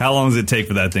how long does it take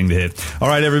for that thing to hit? All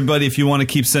right, everybody, if you want to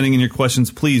keep sending in your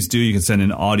questions, please do. You can send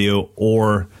in audio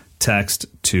or text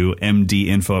to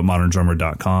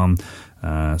mdinfo@moderndrummer.com.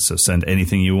 So send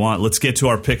anything you want. Let's get to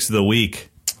our picks of the week.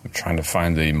 I'm trying to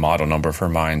find the model number for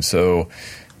mine. So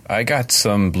I got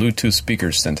some Bluetooth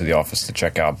speakers sent to the office to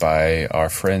check out by our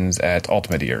friends at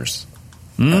Ultimate Ears.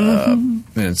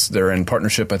 They're in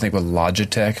partnership, I think, with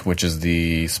Logitech, which is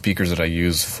the speakers that I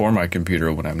use for my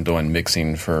computer when I'm doing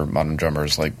mixing for Modern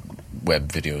Drummers, like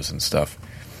web videos and stuff.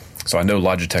 So I know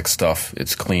Logitech stuff.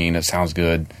 It's clean. It sounds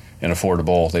good and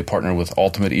affordable. They partner with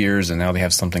Ultimate Ears, and now they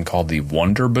have something called the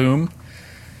Wonder Boom.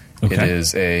 Okay.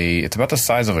 It's about the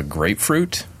size of a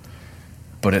grapefruit,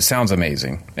 but it sounds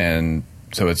amazing. And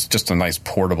so it's just a nice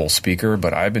portable speaker,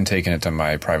 but I've been taking it to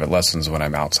my private lessons when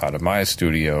I'm outside of my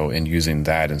studio and using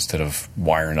that instead of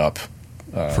wiring up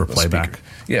for playback. Speaker.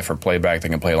 Yeah, for playback. They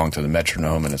can play along to the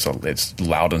metronome, and it's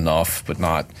loud enough, but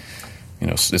not,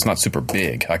 it's not super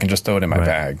big. I can just throw it in my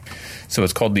bag. So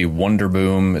it's called the Wonder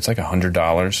Boom. It's like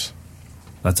 $100.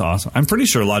 That's awesome. I'm pretty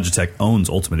sure Logitech owns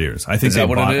Ultimate Ears. I think they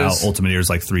bought out Ultimate Ears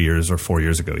like 3 years or 4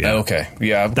 years ago. Yeah. Okay.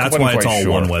 Yeah. That's why it's all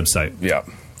one website. Yeah.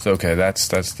 So, okay, that's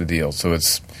the deal. So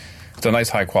it's a nice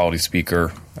high-quality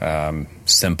speaker,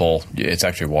 simple. It's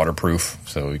actually waterproof,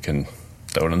 so you can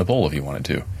throw it in the pool if you wanted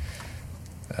to.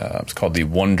 It's called the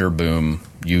Wonder Boom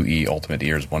UE Ultimate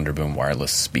Ears Wonder Boom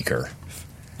Wireless Speaker.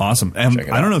 Awesome. I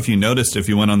don't know if you noticed if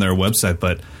you went on their website,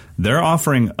 but they're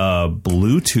offering a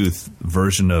Bluetooth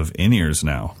version of in-ears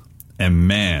now. And,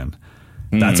 man,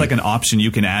 that's like an option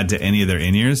you can add to any of their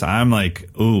in-ears. I'm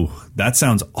like, ooh, that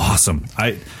sounds awesome.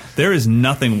 There is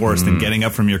nothing worse than getting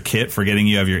up from your kit, forgetting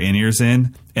you have your in-ears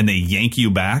in, and they yank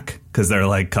you back because they're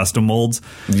like custom molds.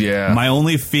 Yeah. My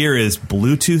only fear is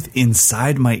Bluetooth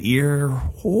inside my ear.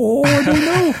 Oh, I don't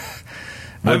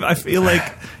know. I feel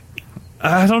like,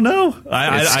 I don't know.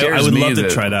 I would love to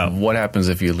try it out. What happens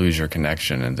if you lose your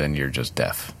connection and then you're just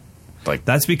deaf? Like,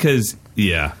 that's because,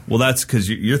 that's because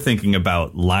you're thinking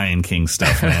about Lion King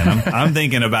stuff, man. I'm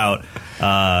thinking about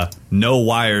no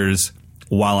wires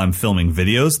while I'm filming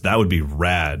videos. That would be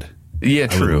rad. Yeah,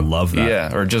 true. I would love that.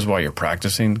 Yeah, or just while you're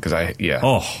practicing, because I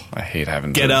hate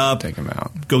having to take them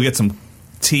out. Go get some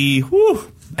tea.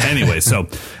 Woo. Anyway, so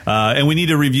and we need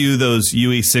to review those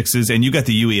UE6s, and you got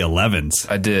the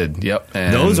UE11s. I did. Yep.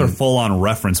 And those are full on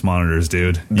reference monitors,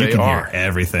 dude. You can hear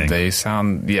everything. They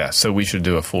sound So we should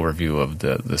do a full review of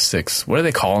the 6. What are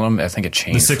they calling them? I think it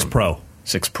changed. The 6 Pro.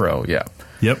 6 Pro. Yeah.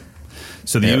 Yep.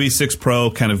 So the UE6 Pro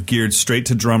kind of geared straight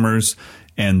to drummers.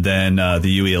 And then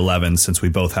the UE11, since we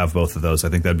both have both of those, I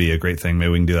think that'd be a great thing.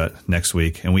 Maybe we can do that next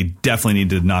week. And we definitely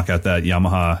need to knock out that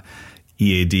Yamaha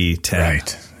EAD 10.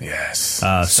 Right. Yes.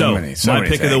 So my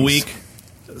pick of the week.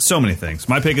 So many things.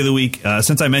 My pick of the week,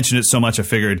 since I mentioned it so much, I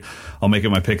figured I'll make it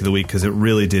my pick of the week because it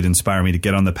really did inspire me to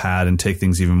get on the pad and take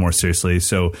things even more seriously.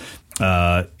 So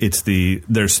there's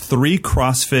 3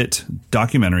 CrossFit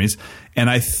documentaries. And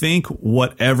I think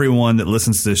what everyone that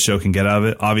listens to this show can get out of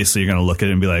it, obviously you're going to look at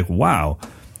it and be like, wow,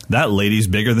 that lady's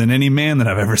bigger than any man that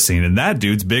I've ever seen. And that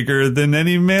dude's bigger than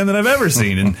any man that I've ever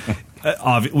seen.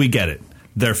 And we get it.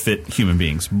 They're fit human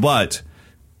beings. But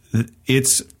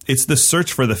it's the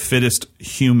search for the fittest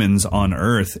humans on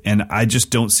Earth, and I just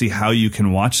don't see how you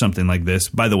can watch something like this.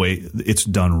 By the way, it's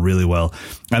done really well.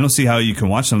 I don't see how you can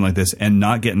watch something like this and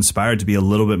not get inspired to be a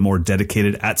little bit more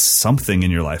dedicated at something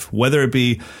in your life, whether it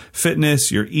be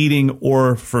fitness, your eating,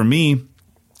 or for me,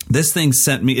 this thing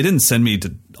it didn't send me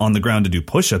on the ground to do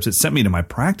push-ups. It sent me to my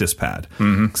practice pad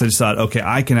because I just thought, okay,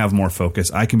 I can have more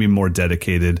focus. I can be more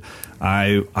dedicated.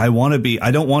 I don't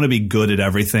want to be good at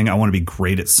everything. I want to be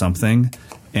great at something.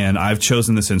 And I've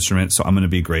chosen this instrument, so I'm going to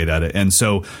be great at it. And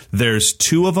so there's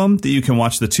 2 of them that you can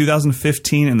watch, the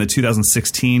 2015 and the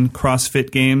 2016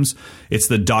 CrossFit Games. It's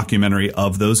the documentary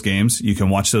of those games. You can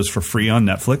watch those for free on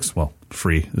Netflix. Well,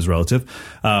 free is relative.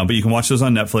 But you can watch those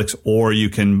on Netflix, or you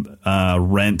can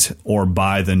rent or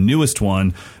buy the newest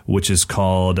one, which is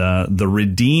called The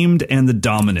Redeemed and the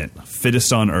Dominant,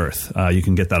 Fittest on Earth. You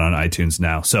can get that on iTunes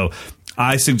now. So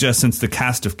I suggest, since the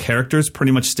cast of characters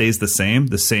pretty much stays the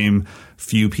same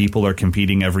few people are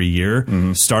competing every year,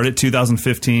 start at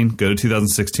 2015, go to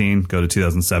 2016, go to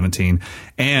 2017.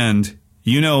 And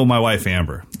my wife,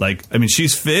 Amber,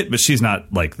 she's fit, but she's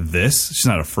not like this. She's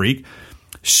not a freak.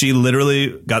 She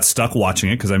literally got stuck watching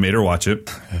it because I made her watch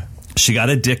it. She got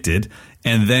addicted.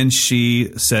 And then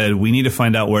she said, we need to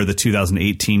find out where the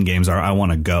 2018 games are. I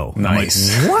want to go.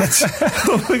 Nice. I'm like, what?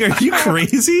 I'm like, are you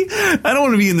crazy? I don't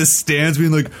want to be in the stands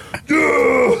being like,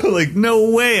 ugh! Like,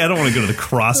 no way. I don't want to go to the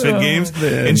CrossFit games.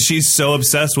 Man. And she's so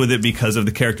obsessed with it because of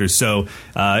the characters. So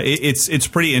it's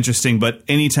pretty interesting. But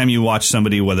anytime you watch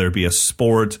somebody, whether it be a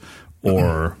sport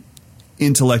or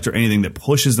intellect or anything that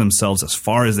pushes themselves as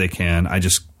far as they can,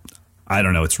 I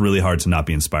don't know. It's really hard to not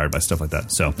be inspired by stuff like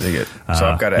that. So, so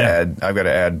I've got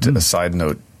to add a side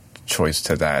note choice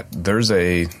to that.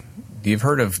 You've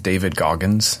heard of David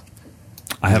Goggins?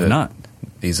 I have not.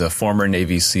 He's a former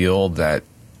Navy SEAL I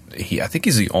think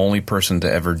he's the only person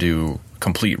to ever do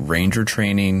complete Ranger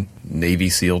training, Navy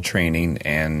SEAL training,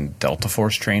 and Delta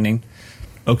Force training.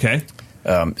 Okay.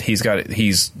 He's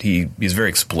very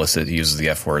explicit. He uses the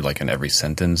F word like in every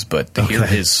sentence. But to hear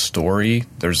his story,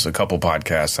 there's a couple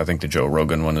podcasts. I think the Joe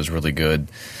Rogan one is really good.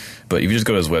 But if you just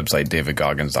go to his website,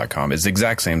 davidgoggins.com, it's the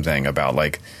exact same thing about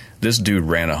this dude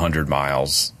ran 100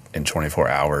 miles in 24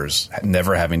 hours,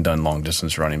 never having done long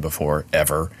distance running before,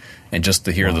 ever. And just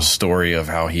to hear the story of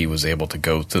how he was able to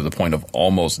go to the point of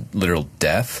almost literal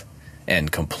death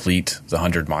and complete the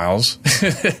 100 miles.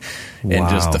 And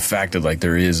just the fact that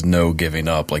there is no giving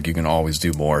up, you can always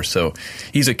do more. So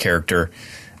he's a character.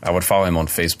 I would follow him on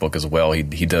Facebook as well.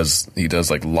 He does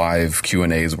live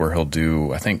Q&As where he'll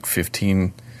do, I think,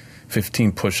 15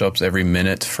 push-ups every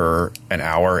minute for an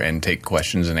hour and take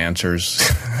questions and answers.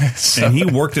 And he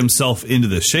worked himself into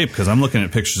this shape, because I'm looking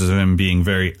at pictures of him being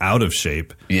very out of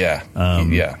shape. Yeah.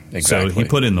 Exactly. So he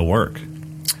put in the work.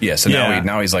 Yeah, so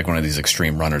now he's like one of these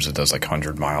extreme runners that does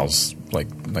 100 miles, like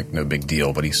no big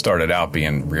deal. But he started out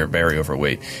being very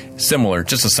overweight. Just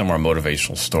a similar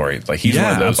motivational story. He's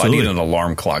one of those. Absolutely. I need an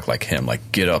alarm clock like him.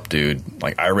 Get up, dude.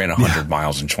 I ran 100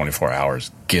 miles in 24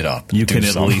 hours. Get up. You can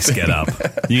at least get up.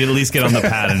 You can at least get on the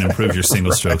pad and improve your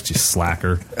single strokes, you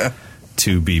slacker.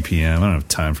 2 BPM. I don't have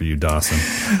time for you, Dawson.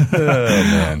 Oh,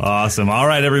 man. Awesome. All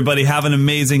right, everybody, have an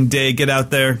amazing day. Get out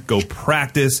there, go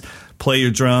practice, play your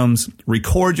drums,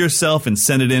 record yourself, and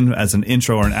send it in as an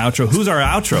intro or an outro. Who's our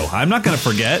outro? I'm not going to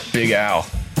forget. Big Al.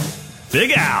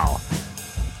 Big Al.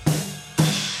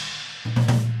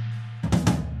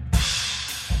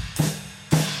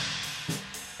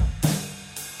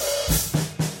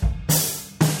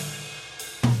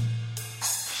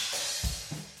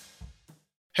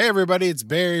 Hey, everybody, it's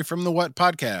Barry from the What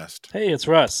Podcast. Hey, it's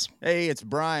Russ. Hey, it's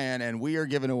Brian, and we are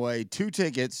giving away 2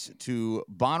 tickets to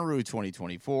Bonnaroo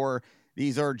 2024.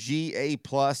 These are GA+,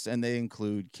 and they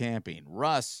include camping.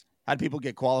 Russ, how do people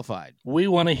get qualified? We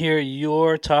want to hear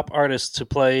your top artists to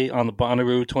play on the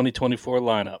Bonnaroo 2024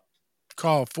 lineup.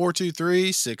 Call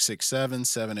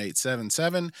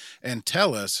 423-667-7877 and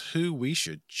tell us who we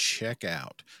should check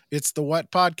out. It's the What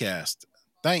Podcast.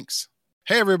 Thanks.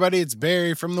 Hey, everybody, it's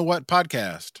Barry from the What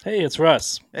Podcast. Hey, it's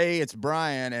Russ. Hey, it's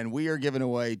Brian, and we are giving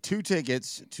away 2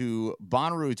 tickets to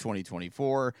Bonnaroo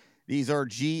 2024. These are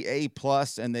GA+,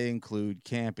 and they include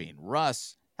camping.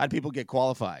 Russ, how do people get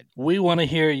qualified? We want to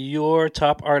hear your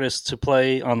top artists to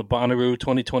play on the Bonnaroo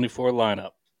 2024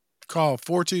 lineup. Call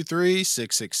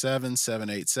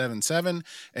 423-667-7877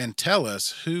 and tell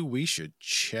us who we should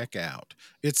check out.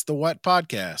 It's the What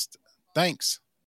Podcast. Thanks.